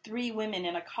 3 women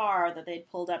in a car that they'd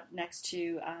pulled up next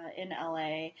to in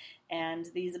LA. And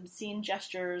these obscene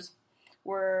gestures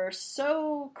were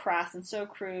so crass and so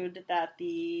crude that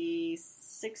the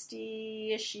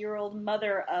 60-ish-year-old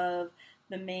mother of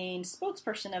the main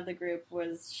spokesperson of the group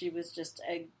was just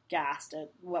aghast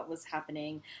at what was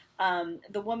happening.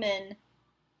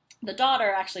 The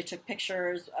daughter actually took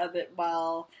pictures of it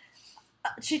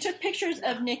she took pictures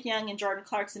of Nick Young and Jordan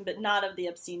Clarkson, but not of the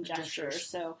obscene gestures.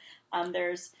 So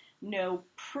there's no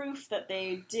proof that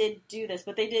they did do this,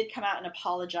 but they did come out and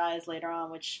apologize later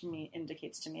on, which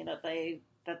indicates to me that they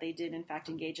did in fact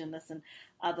engage in this. And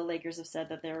the Lakers have said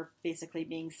that they're basically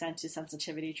being sent to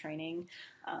sensitivity training.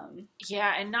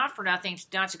 Yeah, and not for nothing,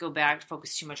 not to go back,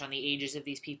 focus too much on the ages of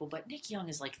these people, but Nick Young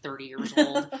is 30 years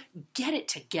old. Get it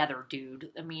together, dude.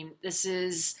 I mean,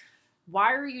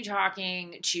 why are you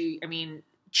talking to,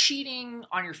 cheating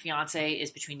on your fiance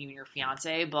is between you and your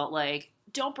fiance, but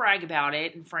don't brag about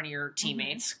it in front of your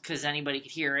teammates because anybody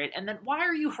could hear it. And then why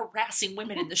are you harassing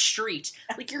women in the street?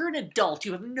 You're an adult.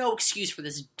 You have no excuse for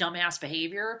this dumbass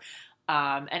behavior.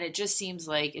 And it just seems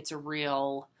like it's a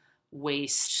real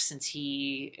waste since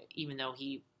even though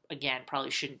he, again,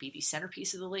 probably shouldn't be the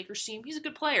centerpiece of the Lakers team, he's a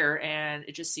good player. And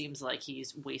it just seems like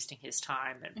he's wasting his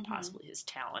time and possibly his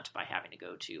talent by having to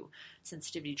go to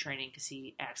sensitivity training because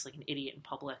he acts like an idiot in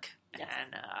public. Yes.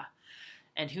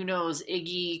 And who knows,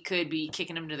 Iggy could be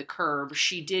kicking him to the curb.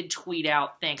 She did tweet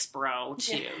out, thanks, bro,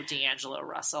 to D'Angelo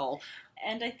Russell.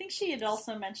 And I think she had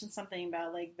also mentioned something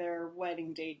about their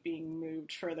wedding date being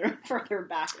moved further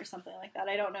back or something like that.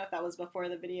 I don't know if that was before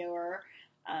the video or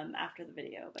after the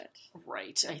video, but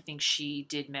right. I think she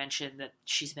did mention that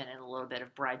she's been in a little bit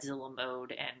of Bridezilla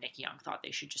mode, and Nick Young thought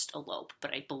they should just elope.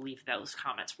 But I believe those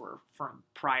comments were from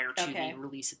prior to the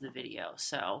release of the video.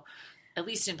 So, at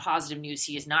least in positive news,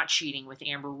 he is not cheating with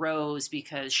Amber Rose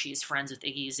because she is friends with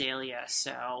Iggy Azalea.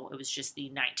 So it was just the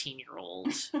 19-year-old.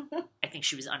 I think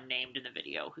she was unnamed in the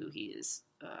video who he is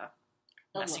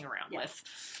messing around with.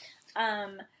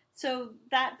 So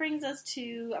that brings us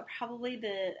to probably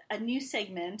a new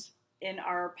segment in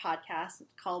our podcast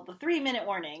called the 3-minute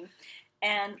warning.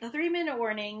 And the 3-minute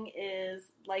warning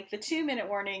is like the 2-minute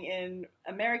warning in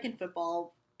American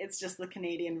football. It's just the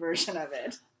Canadian version of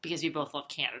it. Because we both love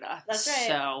Canada. That's right.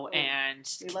 So, and...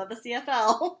 we love the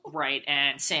CFL. Right,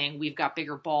 and saying we've got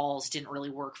bigger balls didn't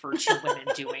really work for two women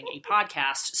doing a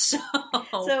podcast, so...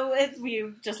 So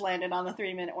we've just landed on the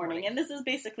 3-minute warning, right. And this is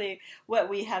basically what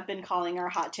we have been calling our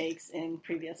hot takes in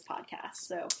previous podcasts.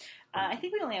 So I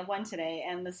think we only have one today,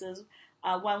 and this is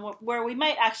one where we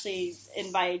might actually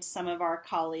invite some of our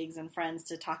colleagues and friends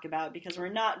to talk about, because we're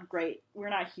not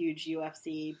huge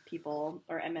UFC people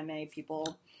or MMA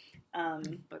people.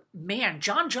 But man,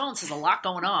 Jon Jones has a lot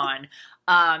going on.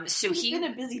 So he's been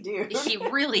a busy dude. He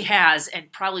really has,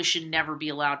 and probably should never be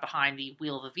allowed behind the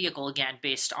wheel of a vehicle again,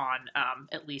 based on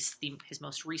at least his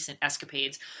most recent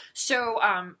escapades. So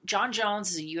Jon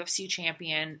Jones is a UFC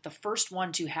champion, the first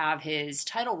one to have his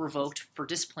title revoked for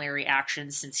disciplinary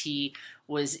action since he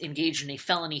was engaged in a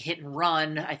felony hit and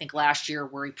run, I think last year,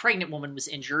 where a pregnant woman was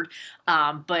injured.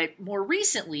 But more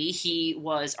recently, he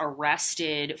was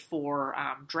arrested for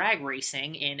drag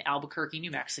racing in Albuquerque,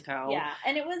 New Mexico. Yeah,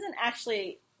 and it wasn't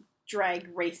actually drag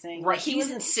racing. Right, he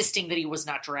was insisting that he was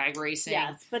not drag racing.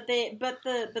 Yes, but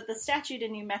the statute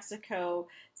in New Mexico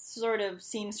sort of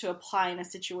seems to apply in a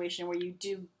situation where you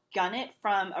do gun it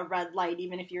from a red light,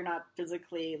 even if you're not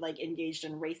physically engaged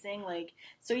in racing.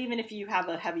 So even if you have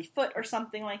a heavy foot or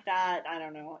something like that, I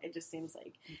don't know. It just seems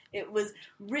like it was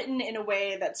written in a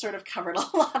way that sort of covered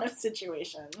a lot of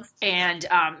situations. And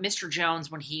Mr. Jones,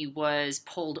 when he was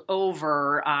pulled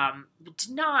over,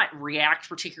 did not react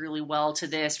particularly well to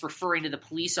this, referring to the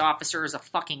police officer as a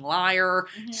fucking liar,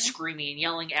 screaming and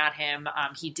yelling at him.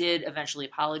 He did eventually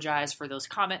apologize for those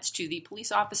comments to the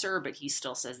police officer, but he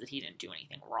still says that he didn't do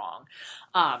anything wrong.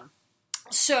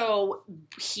 So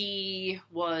he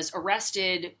was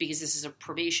arrested because this is a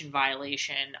probation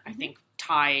violation. I think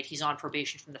he's on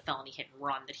probation from the felony hit and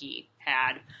run that he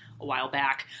had a while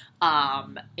back.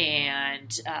 As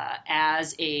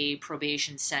a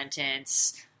probation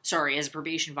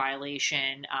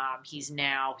violation, he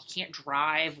can't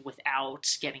drive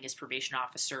without getting his probation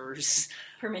officer's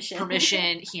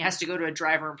permission. He has to go to a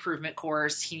driver improvement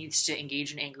course. He needs to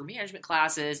engage in anger management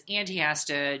classes, and he has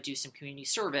to do some community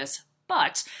service.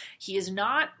 But he is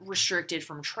not restricted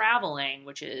from traveling,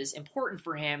 which is important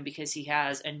for him because he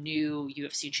has a new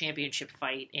UFC championship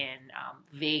fight in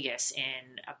Vegas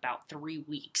in about 3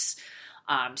 weeks.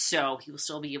 So he will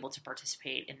still be able to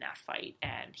participate in that fight.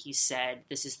 And he said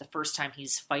this is the first time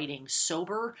he's fighting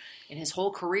sober in his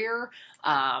whole career,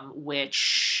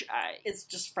 which is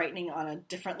just frightening on a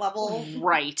different level.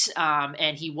 Right.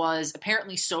 And he was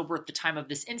apparently sober at the time of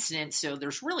this incident, so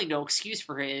there's really no excuse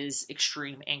for his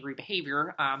extreme angry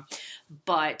behavior.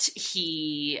 But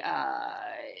he...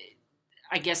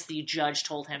 I guess the judge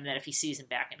told him that if he sees him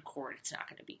back in court, it's not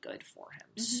going to be good for him.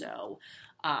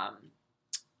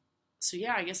 So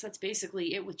yeah, I guess that's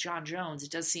basically it with Jon Jones.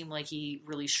 It does seem like he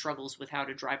really struggles with how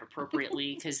to drive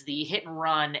appropriately because the hit and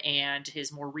run and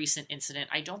his more recent incident,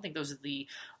 I don't think those are the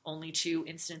only 2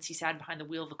 incidents he's had behind the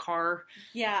wheel of a car.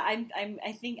 Yeah,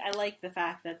 I think I like the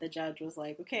fact that the judge was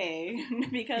like, okay,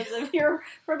 because of your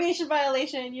probation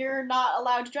violation, you're not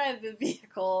allowed to drive the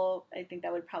vehicle. I think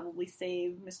that would probably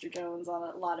save Mr. Jones on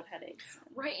a lot of headaches.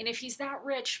 Right, and if he's that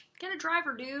rich, get a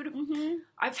driver, dude.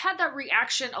 I've had that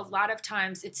reaction a lot of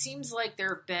times. It seems like there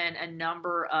have been a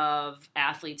number of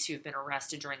athletes who've been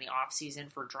arrested during the off-season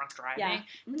for drunk driving.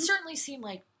 Yeah. It certainly seemed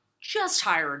like just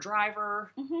hire a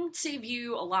driver, save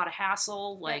you a lot of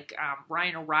hassle. Like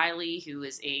Ryan O'Reilly, who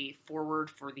is a forward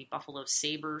for the Buffalo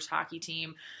Sabres hockey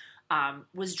team,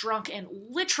 was drunk and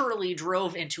literally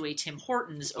drove into a Tim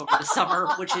Hortons over the summer,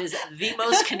 which is the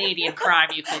most Canadian crime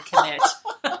you could commit.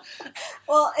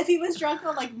 Well, if he was drunk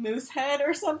on Moosehead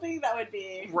or something, that would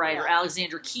be... Right, or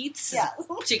Alexander Keats, a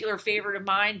particular favorite of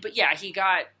mine. But yeah, he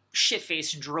got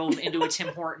shit-faced and drove into a Tim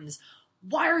Hortons.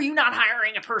 Why are you not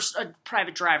hiring a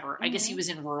private driver? I guess he was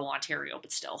in rural Ontario,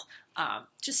 but still.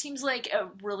 Just seems like a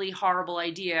really horrible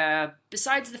idea,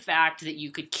 besides the fact that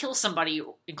you could kill somebody,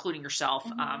 including yourself.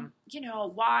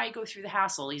 Why go through the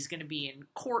hassle? He's going to be in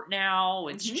court now.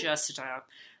 It's just a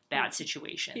bad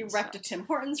situation. He wrecked a Tim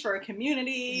Hortons for a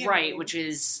community. Right, which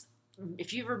is,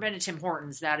 if you've ever been to Tim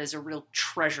Hortons, that is a real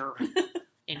treasure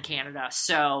in Canada.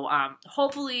 So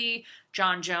hopefully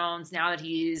Jon Jones, now that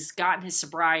he's gotten his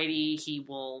sobriety, he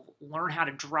will learn how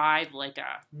to drive like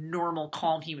a normal,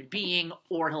 calm human being,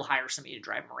 or he'll hire somebody to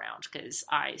drive him around, because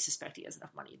I suspect he has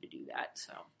enough money to do that.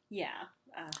 So yeah.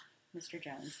 Mr.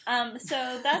 Jones.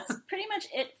 So that's pretty much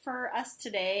it for us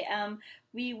today.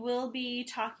 We will be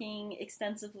talking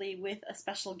extensively with a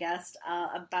special guest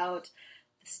about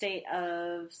the state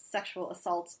of sexual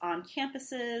assaults on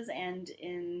campuses and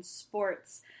in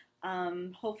sports,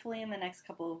 hopefully in the next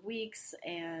couple of weeks,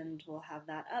 and we'll have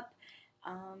that up.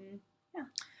 Yeah.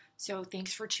 So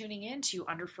thanks for tuning in to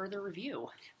Under Further Review.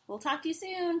 We'll talk to you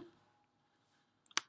soon.